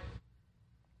Target,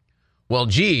 well,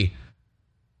 gee,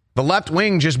 the left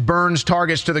wing just burns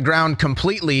targets to the ground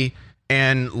completely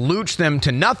and loots them to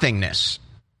nothingness.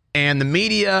 And the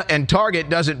media and Target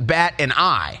doesn't bat an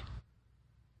eye.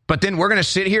 But then we're going to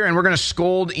sit here and we're going to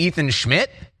scold Ethan Schmidt?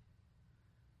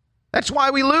 That's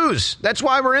why we lose. That's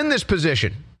why we're in this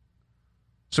position.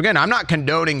 So again, I'm not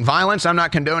condoning violence. I'm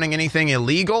not condoning anything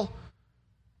illegal.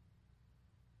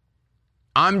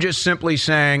 I'm just simply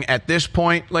saying at this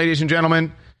point, ladies and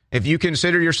gentlemen, if you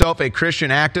consider yourself a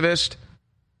Christian activist,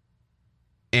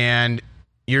 and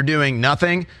you're doing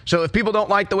nothing. So if people don't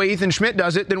like the way Ethan Schmidt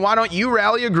does it, then why don't you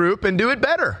rally a group and do it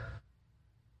better?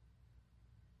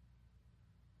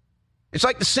 It's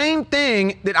like the same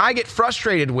thing that I get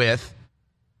frustrated with,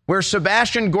 where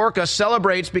Sebastian Gorka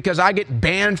celebrates because I get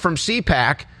banned from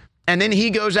CPAC, and then he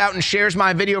goes out and shares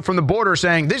my video from the border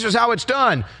saying, this is how it's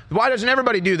done. Why doesn't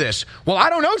everybody do this? Well, I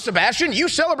don't know, Sebastian. You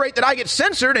celebrate that I get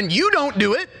censored, and you don't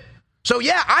do it. So,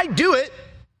 yeah, I do it,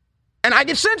 and I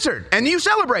get censored, and you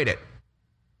celebrate it.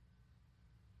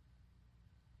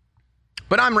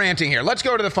 But I'm ranting here. Let's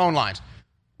go to the phone lines.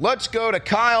 Let's go to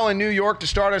Kyle in New York to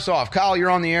start us off. Kyle,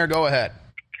 you're on the air. Go ahead.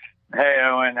 Hey,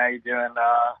 Owen. How you doing?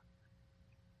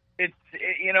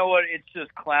 You know what? It's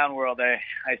just clown world. I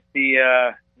see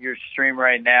your stream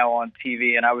right now on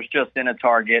TV, and I was just in a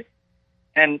Target.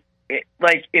 And,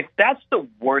 if that's the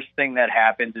worst thing that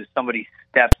happens is somebody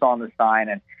steps on the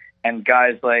sign and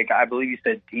guys like, I believe you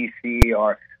said DC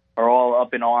are all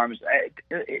up in arms.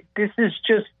 This is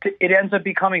just, it ends up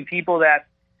becoming people that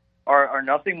are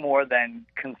nothing more than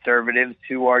conservatives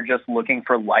who are just looking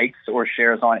for likes or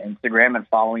shares on Instagram and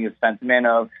following a sentiment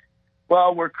of,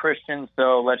 well, we're Christians,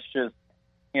 so let's just,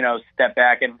 step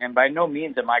back. And by no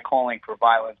means am I calling for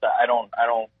violence. I don't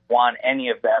want any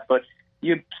of that. But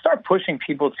you start pushing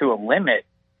people to a limit,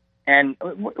 and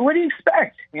what do you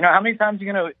expect? How many times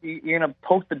you're gonna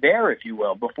poke the bear, if you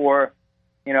will, before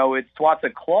it swats a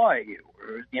claw at you?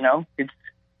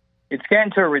 It's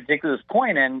getting to a ridiculous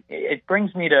point, and it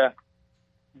brings me to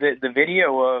the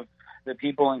video of the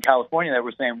people in California that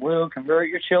were saying, we'll convert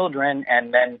your children,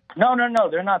 and then, no,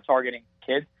 they're not targeting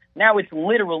kids. Now it's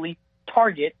literally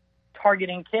targeting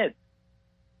kids.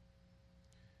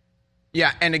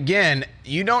 Yeah, and again,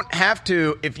 you don't have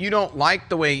to, if you don't like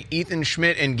the way Ethan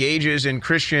Schmidt engages in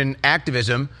Christian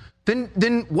activism,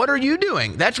 then what are you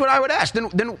doing? That's what I would ask.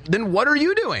 Then what are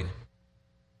you doing?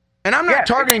 And I'm not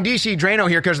targeting DC Drano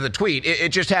here because of the tweet. It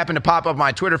just happened to pop up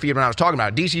my Twitter feed when I was talking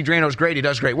about it. DC Drano's great. He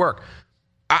does great work.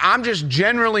 I'm just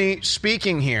generally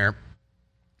speaking here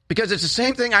because it's the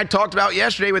same thing I talked about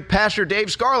yesterday with Pastor Dave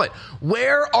Scarlett.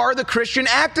 Where are the Christian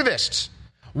activists?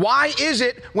 Why is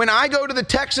it when I go to the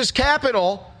Texas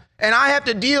Capitol and I have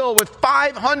to deal with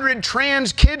 500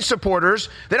 trans kid supporters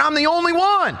that I'm the only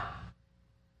one?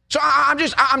 So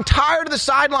I'm tired of the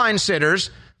sideline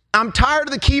sitters. I'm tired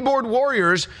of the keyboard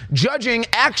warriors judging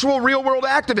actual real world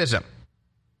activism.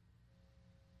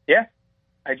 Yeah,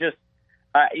 I just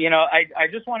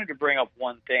wanted to bring up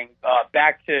one thing.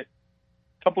 Back to a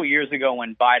couple years ago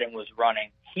when Biden was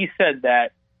running, he said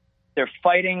that they're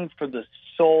fighting for the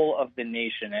soul of the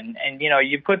nation. And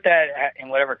you put that in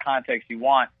whatever context you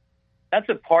want. That's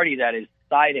a party that is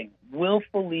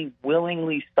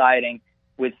willingly siding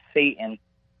with Satan.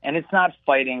 And it's not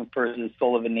fighting for the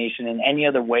soul of a nation in any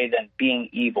other way than being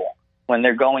evil when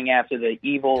they're going after the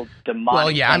evil, demonic.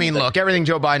 Well, yeah, look, everything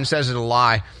Joe Biden says is a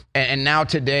lie. And now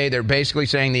today they're basically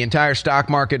saying the entire stock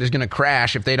market is going to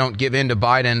crash if they don't give in to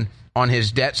Biden on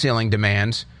his debt ceiling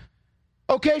demands.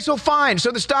 Okay, so fine. So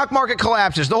the stock market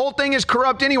collapses. The whole thing is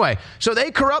corrupt anyway. So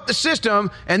they corrupt the system,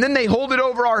 and then they hold it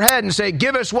over our head and say,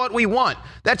 give us what we want.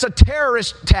 That's a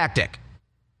terrorist tactic.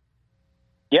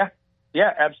 Yeah,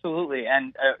 absolutely.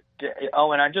 And,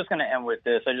 Owen, I'm just going to end with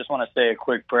this. I just want to say a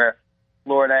quick prayer.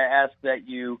 Lord, I ask that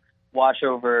you watch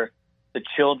over the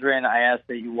children. I ask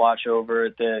that you watch over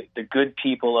the good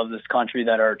people of this country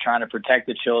that are trying to protect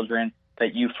the children,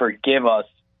 that you forgive us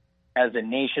as a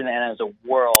nation and as a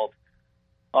world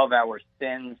of our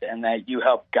sins, and that you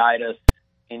help guide us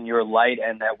in your light,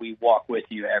 and that we walk with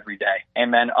you every day.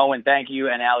 Amen. Owen, thank you.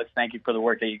 And Alex, thank you for the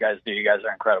work that you guys do. You guys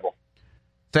are incredible.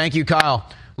 Thank you, Kyle.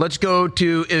 Let's go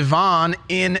to Yvonne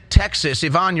in Texas.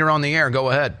 Yvonne, you're on the air. Go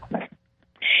ahead.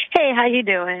 Hey, how you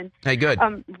doing? Hey, good.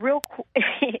 Real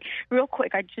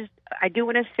quick, I do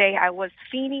want to say I was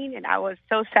fiending, and I was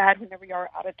so sad whenever y'all were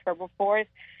out of Turbo Force.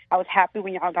 I was happy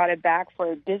when y'all got it back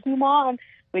for Disney Mom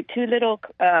with two little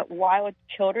wild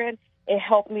children. It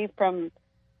helped me from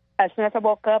as soon as I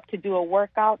woke up to do a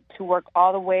workout to work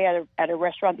all the way at a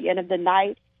restaurant at the end of the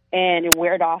night, and it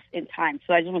wear it off in time.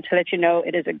 So I just want to let you know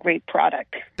it is a great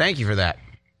product. Thank you for that.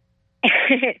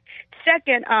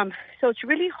 Second, so it's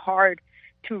really hard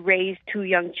to raise two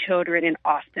young children in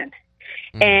Austin.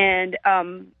 And,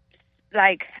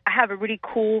 I have a really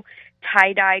cool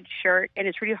tie-dyed shirt, and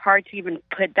it's really hard to even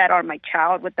put that on my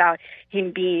child without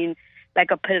him being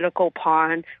like a political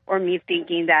pawn or me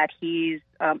thinking that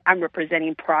I'm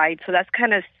representing pride. So that's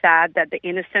kind of sad that the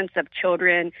innocence of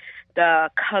children, the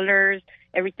colors,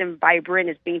 everything vibrant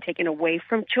is being taken away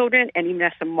from children. And even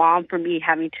as a mom, for me,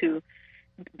 having to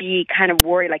be kind of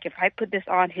worried, like if I put this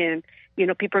on him,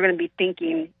 people are going to be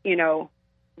thinking,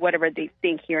 whatever they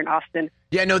think here in Austin.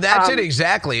 Yeah, no, that's it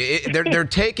exactly. They're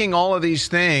taking all of these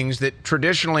things that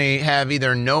traditionally have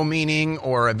either no meaning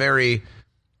or a very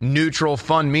neutral,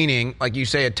 fun meaning, like you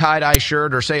say a tie-dye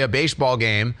shirt or say a baseball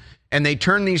game, and they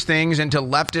turn these things into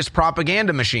leftist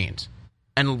propaganda machines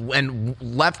and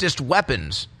leftist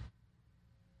weapons.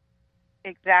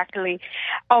 Exactly.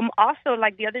 Also,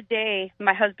 like the other day,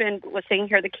 my husband was taking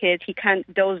care of the kids. He kind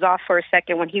of dozed off for a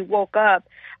second. When he woke up,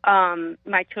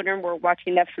 my children were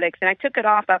watching Netflix, and I took it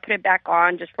off. I put it back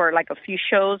on just for like a few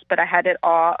shows, but I had it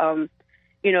all,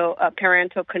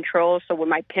 parental control, so with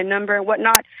my PIN number and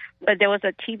whatnot. But there was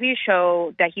a TV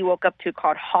show that he woke up to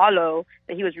called Hollow,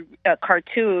 that he was a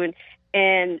cartoon,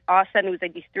 and all of a sudden it was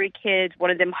like these three kids.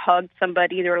 One of them hugged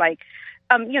somebody. They're like,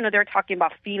 they're talking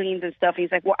about feelings and stuff. And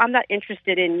he's like, well, I'm not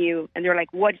interested in you. And they're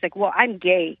like, what? He's like, well, I'm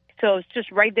gay. So it's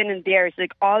just right then and there. It's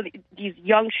like all these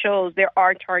young shows, they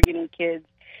are targeting kids.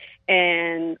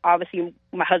 And obviously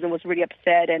my husband was really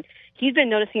upset. And he's been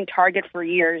noticing Target for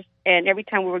years. And every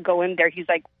time we would go in there, he's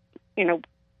like,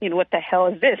 what the hell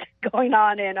is this going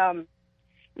on? And,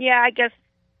 I guess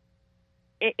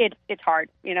it's hard,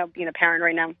 being a parent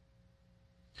right now.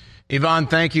 Yvonne,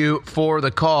 thank you for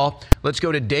the call. Let's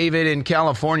go to David in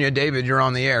California. David, you're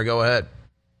on the air. Go ahead.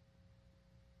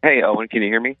 Hey, Owen, can you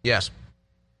hear me? Yes.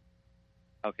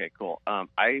 Okay, cool.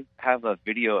 I have a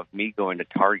video of me going to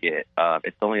Target.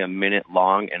 It's only a minute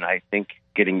long, and I think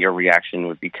getting your reaction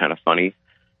would be kind of funny.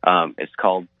 It's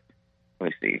called,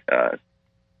 let me see,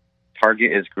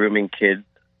 Target is Grooming Kids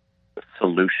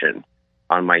Solution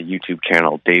on my YouTube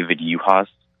channel, David Uhas.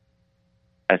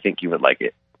 I think you would like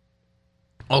it.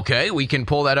 Okay, we can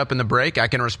pull that up in the break. I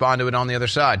can respond to it on the other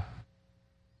side.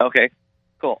 Okay,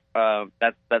 cool.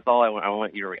 That's all I want. I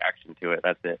want your reaction to it.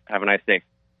 That's it. Have a nice day.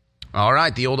 All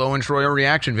right, the old Owen Schroyer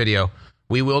reaction video.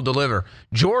 We will deliver.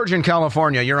 George in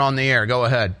California, you're on the air. Go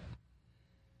ahead.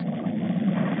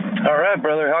 All right,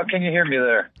 brother. How can you hear me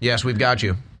there? Yes, we've got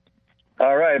you.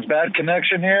 All right, bad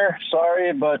connection here.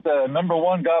 Sorry, but number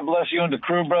one, God bless you and the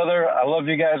crew, brother. I love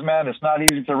you guys, man. It's not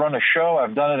easy to run a show.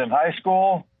 I've done it in high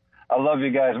school. I love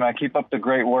you guys, man. Keep up the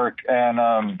great work.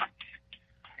 And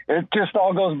it just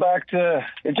all goes back to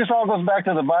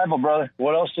the Bible, brother.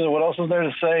 What else is there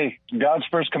to say? God's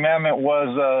first commandment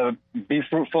was be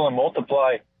fruitful and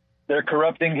multiply. They're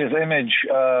corrupting his image.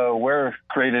 We're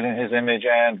created in his image,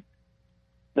 and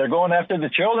they're going after the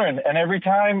children. And every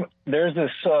time there's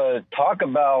this talk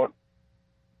about,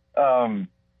 in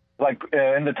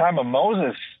the time of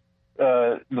Moses,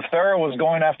 the Pharaoh was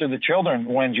going after the children.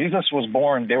 When Jesus was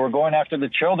born, they were going after the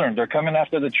children. They're coming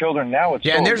after the children now. It's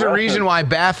and there's aggressive. A reason why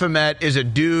Baphomet is a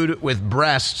dude with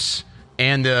breasts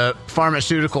and the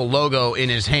pharmaceutical logo in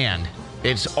his hand.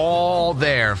 It's all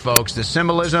there, folks. The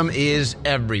symbolism is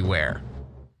everywhere.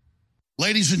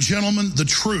 Ladies and gentlemen, the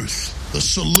truth, the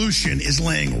solution is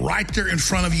laying right there in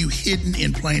front of you, hidden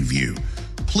in plain view.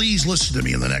 Please listen to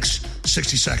me in the next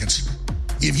 60 seconds.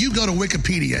 If you go to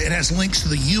Wikipedia, it has links to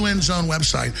the UN Zone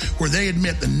website where they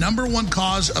admit the number one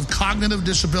cause of cognitive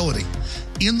disability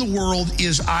in the world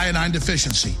is iodine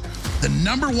deficiency. The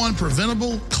number one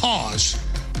preventable cause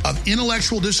of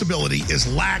intellectual disability is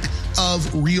lack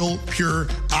of real pure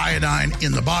iodine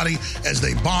in the body as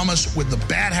they bomb us with the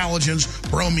bad halogens,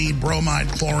 bromine, bromide,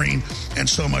 chlorine, and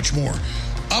so much more.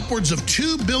 Upwards of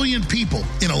 2 billion people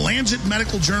in a Lancet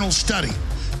Medical Journal study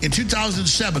in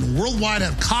 2007 worldwide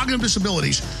have cognitive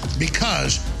disabilities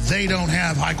because they don't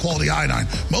have high-quality iodine.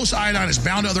 Most iodine is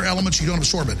bound to other elements. You don't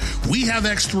absorb it. We have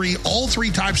X3, all three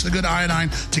types of the good iodine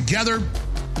together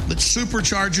that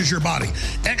supercharges your body.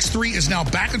 X3 is now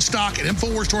back in stock at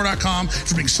InfoWarsStore.com.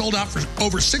 It's being sold out for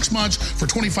over 6 months for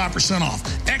 25% off.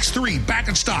 X3 back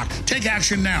in stock. Take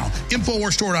action now.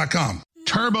 InfoWarsStore.com.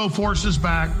 Turbo Force is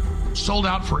back. Sold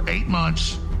out for 8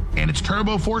 months. And it's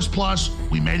Turbo Force Plus.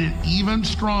 We made it even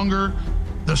stronger.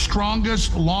 The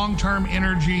strongest long-term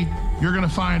energy you're going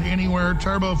to find anywhere.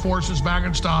 Turbo Force is back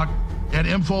in stock at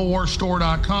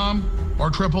InfoWarsStore.com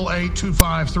or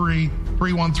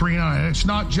 888-253-3139. It's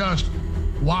not just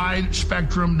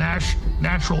wide-spectrum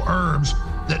natural herbs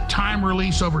that time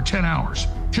release over 10 hours.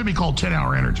 It should be called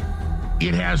 10-hour energy.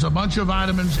 It has a bunch of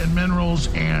vitamins and minerals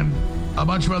and a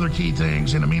bunch of other key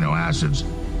things and amino acids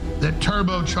that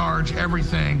turbocharge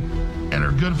everything and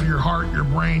are good for your heart, your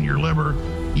brain, your liver,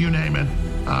 you name it.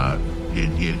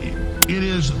 It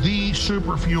is the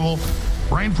super fuel.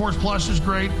 Brain Force Plus is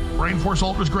great. Brain Force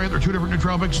Ultra is great. They're two different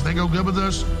nootropics. They go good with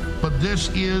this. But this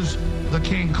is the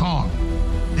King Kong.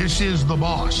 This is the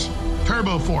boss.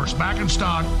 Turbo Force, back in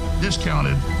stock,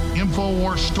 discounted.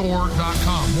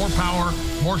 InfoWarsStore.com. More power,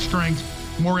 more strength,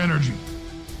 more energy.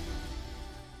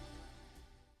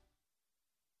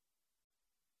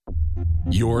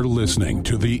 You're listening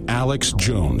to The Alex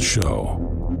Jones Show.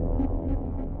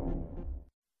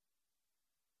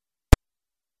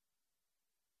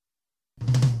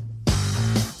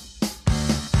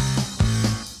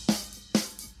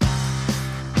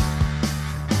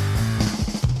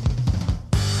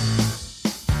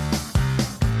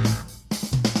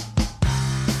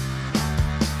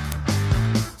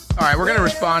 All right, we're going to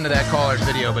respond to that caller's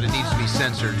video, but it needs to be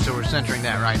censored, so we're censoring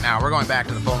that right now. We're going back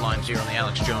to the phone lines here on the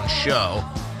Alex Jones Show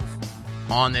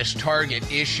on this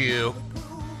Target issue,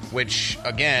 which,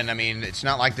 again, I mean, it's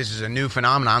not like this is a new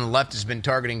phenomenon. The left has been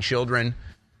targeting children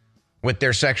with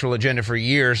their sexual agenda for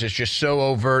years. It's just so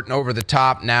overt and over the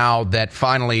top now that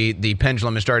finally the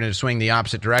pendulum is starting to swing the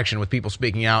opposite direction with people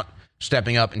speaking out,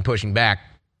 stepping up, and pushing back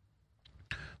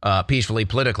peacefully,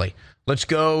 politically. Let's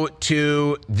go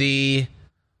to the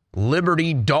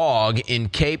Liberty Dog in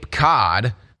Cape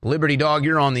Cod. Liberty Dog,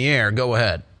 you're on the air. Go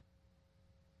ahead.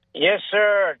 Yes,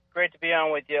 sir. Great to be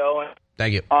on with you, Owen.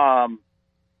 Thank you.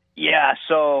 Yeah,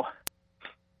 so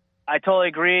I totally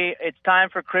agree. It's time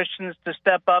for Christians to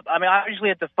step up. I mean, obviously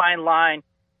it's a fine line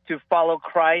to follow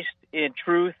Christ in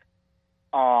truth.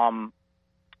 But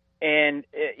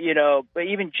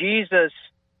even Jesus,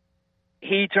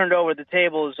 he turned over the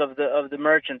tables of the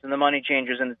merchants and the money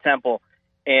changers in the temple,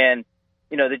 and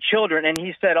the children. And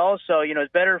he said also,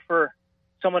 it's better for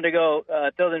someone to go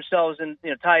throw themselves in,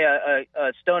 tie a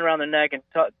stone around their neck and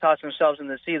toss themselves in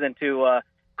the sea than to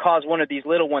cause one of these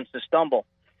little ones to stumble.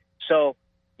 So,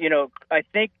 I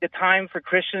think the time for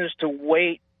Christians to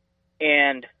wait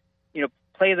and,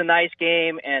 play the nice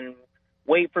game and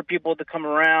wait for people to come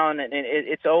around, and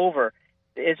it's over.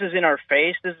 This is in our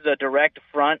face. This is a direct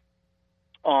affront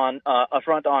on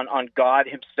God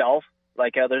himself,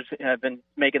 like others have been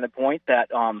making the point that,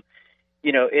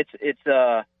 it's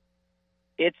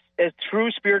a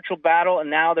true spiritual battle, and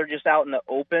now they're just out in the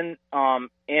open.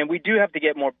 And we do have to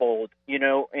get more bold,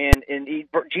 and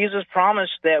Jesus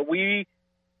promised that we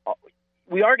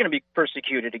are going to be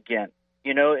persecuted again.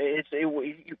 You're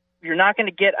not going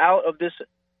to get out of this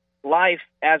life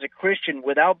as a Christian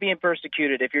without being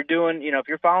persecuted. If you're doing, if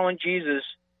you're following Jesus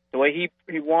the way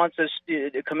he wants us,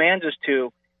 commands us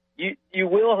to, you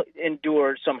will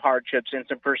endure some hardships and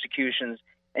some persecutions.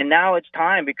 And now it's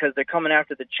time, because they're coming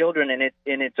after the children, and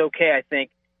it's okay. I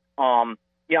think,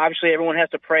 obviously everyone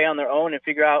has to pray on their own and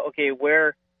figure out, okay,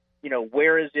 where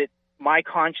is it my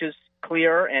conscience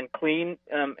clear and clean,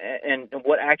 and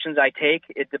what actions I take.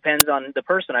 It depends on the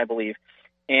person, I believe,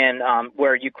 and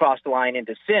where you cross the line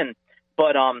into sin.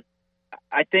 But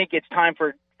I think it's time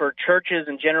for churches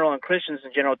in general and Christians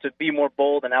in general to be more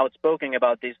bold and outspoken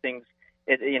about these things.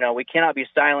 We cannot be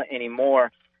silent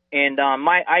anymore. And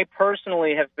I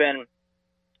personally have been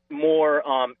more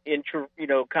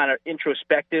kind of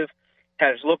introspective,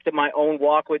 has looked at my own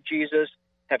walk with Jesus,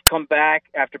 have come back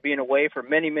after being away for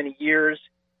many, many years.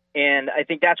 And I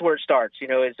think that's where it starts,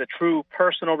 is a true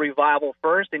personal revival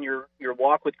first in your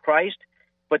walk with Christ.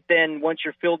 But then once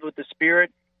you're filled with the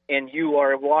Spirit and you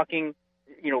are walking,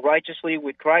 righteously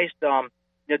with Christ, that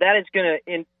is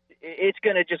it's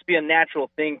going to just be a natural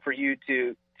thing for you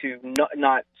to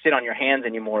not sit on your hands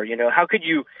anymore. How could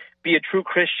you be a true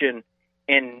Christian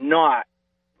and not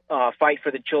fight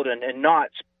for the children and not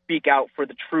speak out for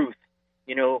the truth?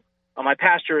 My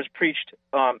pastor has preached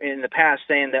in the past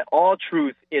saying that all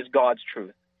truth is God's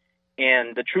truth,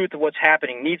 and the truth of what's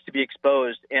happening needs to be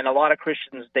exposed. And a lot of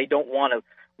Christians, they don't want to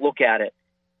look at it,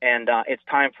 and it's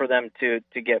time for them to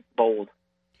get bold.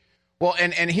 Well,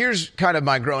 and here's kind of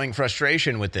my growing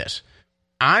frustration with this.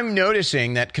 I'm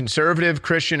noticing that conservative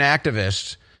Christian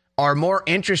activists are more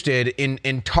interested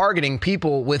in targeting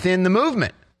people within the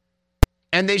movement.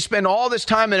 And they spend all this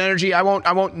time and energy. I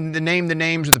won't name the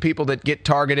names of the people that get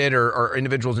targeted or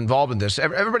individuals involved in this.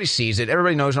 Everybody sees it.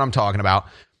 Everybody knows what I'm talking about.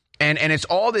 And it's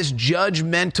all this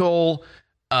judgmental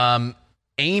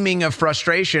aiming of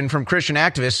frustration from Christian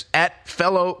activists at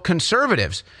fellow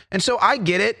conservatives. And so I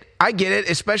get it,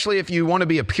 especially if you want to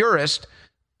be a purist.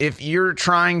 If you're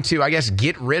trying to, I guess,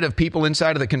 get rid of people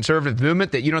inside of the conservative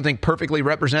movement that you don't think perfectly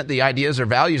represent the ideas or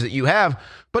values that you have.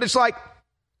 But it's like,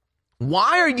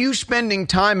 why are you spending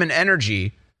time and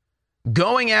energy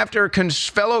going after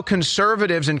fellow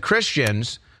conservatives and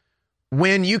Christians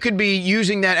when you could be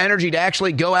using that energy to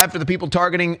actually go after the people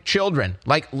targeting children,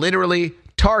 like literally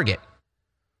target?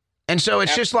 And so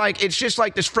it's just like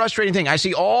this frustrating thing. I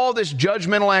see all this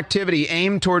judgmental activity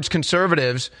aimed towards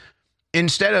conservatives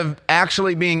instead of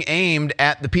actually being aimed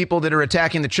at the people that are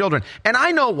attacking the children. And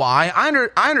I know why.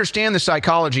 I understand the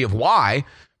psychology of why,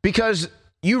 because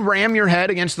you ram your head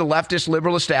against the leftist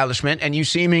liberal establishment and you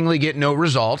seemingly get no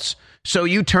results. So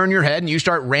you turn your head and you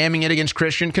start ramming it against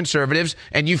Christian conservatives,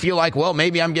 and you feel like, well,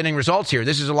 maybe I'm getting results here.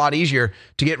 This is a lot easier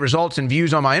to get results and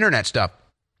views on my internet stuff.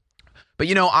 But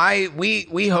we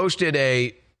hosted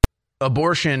a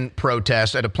abortion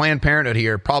protest at a Planned Parenthood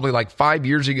here probably like 5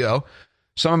 years ago.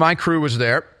 Some of my crew was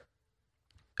there.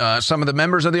 Some of the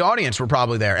members of the audience were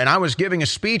probably there. And I was giving a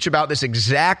speech about this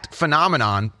exact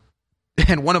phenomenon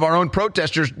And one of our own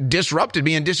protesters disrupted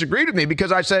me and disagreed with me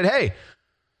because I said, hey,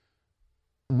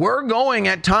 we're going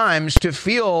at times to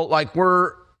feel like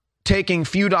we're taking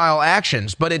futile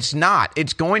actions, but it's not.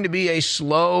 It's going to be a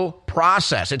slow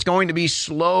process. It's going to be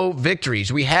slow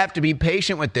victories. We have to be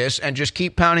patient with this and just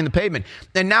keep pounding the pavement.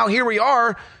 And now here we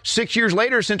are 6 years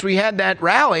later since we had that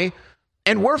rally,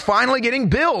 and we're finally getting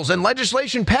bills and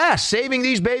legislation passed, saving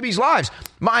these babies' lives.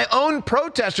 My own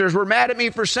protesters were mad at me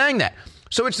for saying that.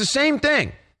 So it's the same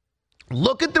thing.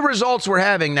 Look at the results we're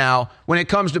having now when it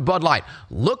comes to Bud Light.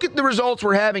 Look at the results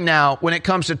we're having now when it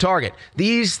comes to Target.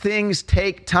 These things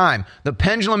take time. The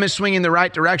pendulum is swinging the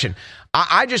right direction.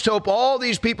 I just hope all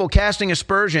these people casting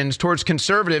aspersions towards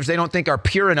conservatives they don't think are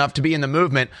pure enough to be in the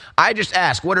movement. I just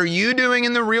ask, what are you doing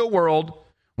in the real world?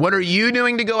 What are you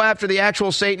doing to go after the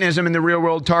actual Satanism in the real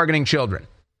world targeting children?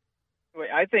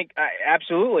 I think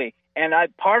absolutely. And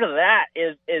part of that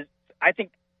is I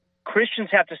think Christians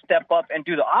have to step up and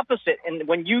do the opposite. And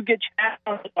when you get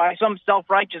challenged by some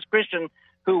self-righteous Christian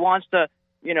who wants to,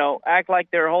 act like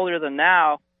they're holier than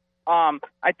thou,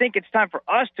 I think it's time for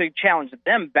us to challenge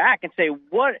them back and say,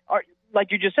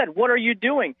 like you just said, what are you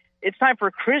doing? It's time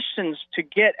for Christians to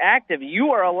get active.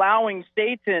 You are allowing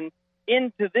Satan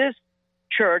into this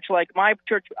church, like my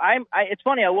church. It's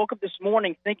funny. I woke up this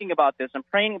morning thinking about this. I'm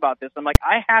praying about this. I'm like,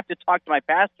 I have to talk to my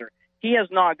pastor. He has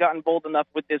not gotten bold enough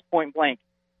with this point blank.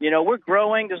 We're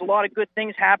growing. There's a lot of good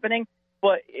things happening,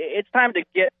 but it's time to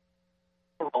get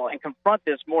and confront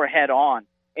this more head on.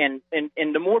 And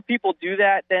the more people do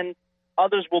that, then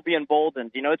others will be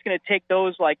emboldened. It's going to take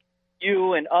those like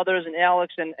you and others and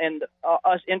Alex and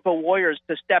us info warriors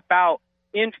to step out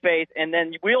in faith, and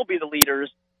then we'll be the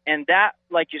leaders. And that,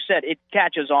 like you said, it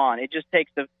catches on. It just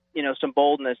takes some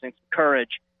boldness and some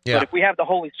courage. Yeah. But if we have the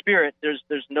Holy Spirit, there's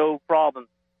no problem.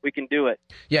 We can do it.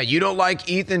 Yeah, you don't like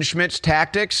Ethan Schmidt's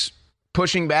tactics,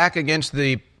 pushing back against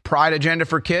the pride agenda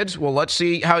for kids? Well, let's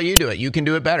see how you do it. You can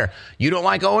do it better. You don't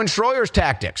like Owen Schroyer's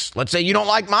tactics. Let's say you don't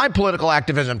like my political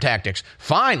activism tactics.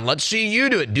 Fine, let's see you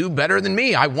do it. Do better than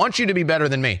me. I want you to be better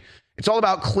than me. It's all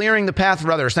about clearing the path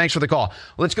for others. Thanks for the call.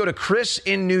 Let's go to Chris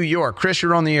in New York. Chris,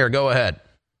 you're on the air. Go ahead.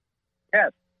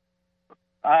 Yes.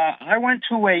 I went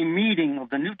to a meeting of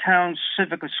the Newtown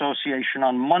Civic Association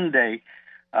on Monday,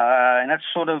 and that's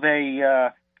sort of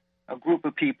a group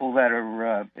of people that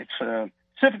are, it's a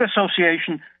civic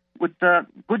association with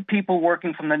good people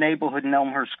working from the neighborhood in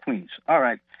Elmhurst, Queens. All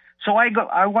right. So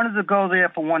I wanted to go there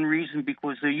for one reason,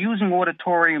 because they're using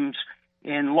auditoriums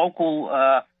in local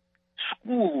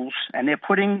schools, and they're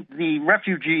putting the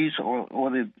refugees or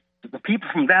the people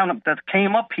from down up that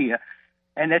came up here,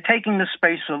 and they're taking the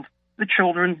space of the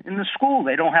children in the school.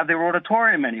 They don't have their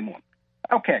auditorium anymore.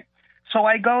 Okay. So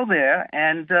I go there,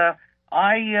 and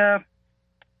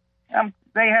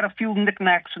they had a few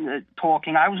knickknacks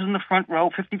talking. I was in the front row,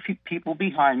 50 people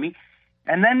behind me.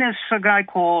 And then there's a guy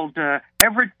called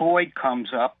Everett Boyd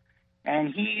comes up,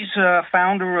 and he's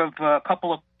founder of a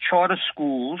couple of charter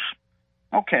schools.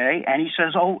 Okay, and he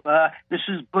says, this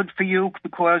is good for you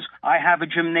because I have a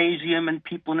gymnasium and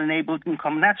people in the neighborhood can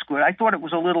come. That's good. I thought it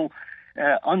was a little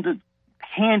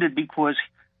underhanded because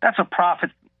that's a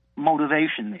profit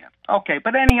motivation there. Okay,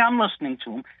 but anyhow, I'm listening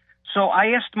to him. So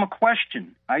I asked him a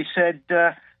question. I said,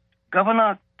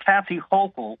 Governor Kathy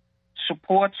Hochul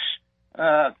supports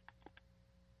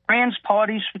trans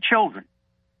parties for children,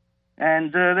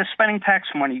 and they're spending tax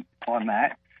money on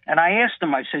that. And I asked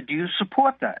him, I said, do you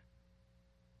support that?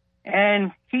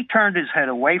 And he turned his head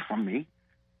away from me,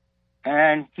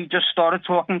 and he just started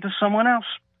talking to someone else.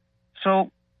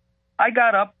 So I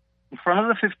got up in front of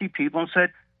the 50 people and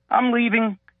said, I'm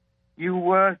leaving.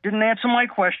 You didn't answer my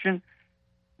question.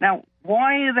 Now,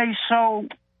 why are they so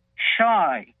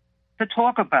shy to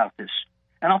talk about this?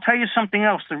 And I'll tell you something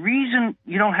else. The reason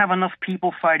you don't have enough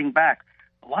people fighting back,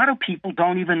 a lot of people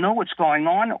don't even know what's going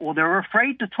on, or they're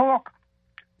afraid to talk.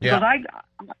 Yeah. Because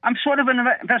I'm sort of an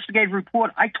investigative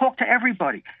reporter. I talk to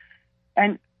everybody.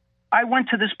 And I went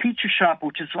to this pizza shop,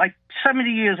 which is like 70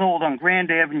 years old on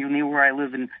Grand Avenue near where I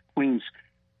live in Queens.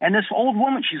 And this old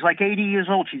woman, she's like 80 years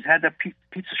old. She's had that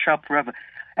pizza shop forever.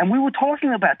 And we were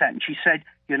talking about that. And she said,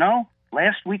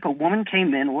 last week a woman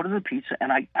came in, ordered a pizza,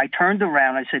 and I turned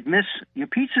around. I said, Miss, your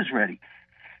pizza's ready.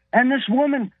 And this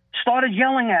woman started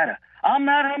yelling at her, I'm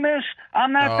not a miss.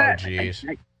 I'm not that. Oh,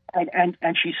 jeez.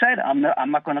 And she said, I'm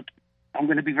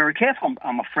going to be very careful.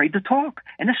 I'm afraid to talk.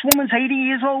 And this woman's 80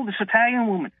 years old, this Italian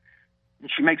woman.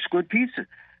 And she makes good pizza.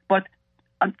 But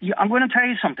I'm going to tell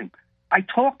you something. I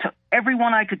talked to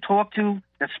everyone I could talk to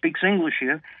that speaks English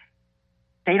here.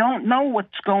 They don't know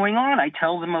what's going on. I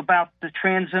tell them about the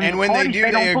transgender. And when they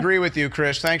do, they agree with you,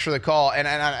 Chris. Thanks for the call.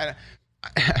 And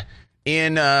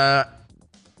in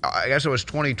I guess it was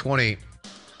 2020,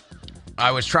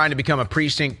 I was trying to become a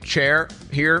precinct chair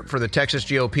here for the Texas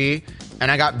GOP, and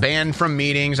I got banned from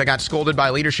meetings. I got scolded by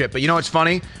leadership. But you know what's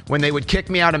funny? When they would kick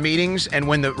me out of meetings and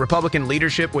when the Republican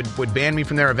leadership would ban me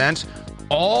from their events,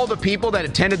 all the people that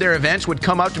attended their events would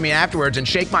come up to me afterwards and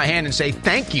shake my hand and say,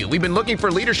 thank you. We've been looking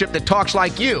for leadership that talks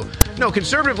like you. No,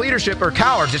 conservative leadership are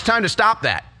cowards. It's time to stop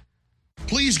that.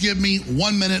 Please give me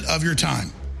 1 minute of your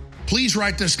time. Please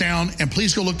write this down and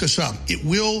please go look this up. It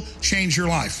will change your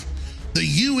life. The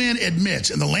UN admits,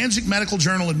 and the Lancet Medical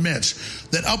Journal admits,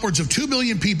 that upwards of 2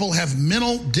 billion people have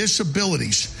mental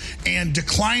disabilities and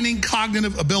declining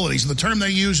cognitive abilities. The term they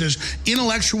use is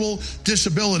intellectual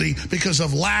disability because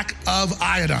of lack of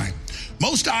iodine.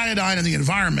 Most iodine in the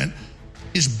environment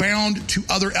is bound to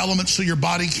other elements so your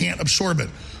body can't absorb it.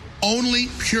 Only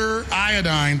pure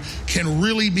iodine can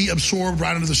really be absorbed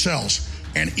right into the cells.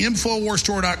 And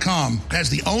InfoWarsStore.com has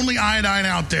the only iodine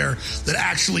out there that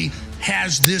actually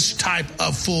has this type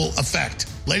of full effect.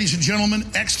 Ladies and gentlemen,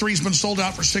 X3 has been sold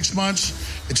out for 6 months.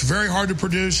 It's very hard to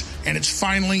produce, and it's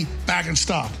finally back in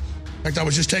stock. In fact, I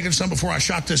was just taking some before I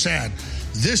shot this ad.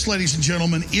 This, ladies and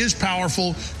gentlemen, is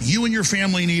powerful. You and your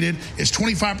family need it. It's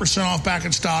 25% off, back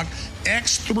in stock.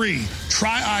 X3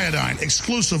 Tri-Iodine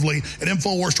exclusively at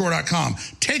InfoWarsStore.com.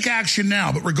 Take action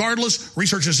now, but regardless,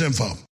 research this info.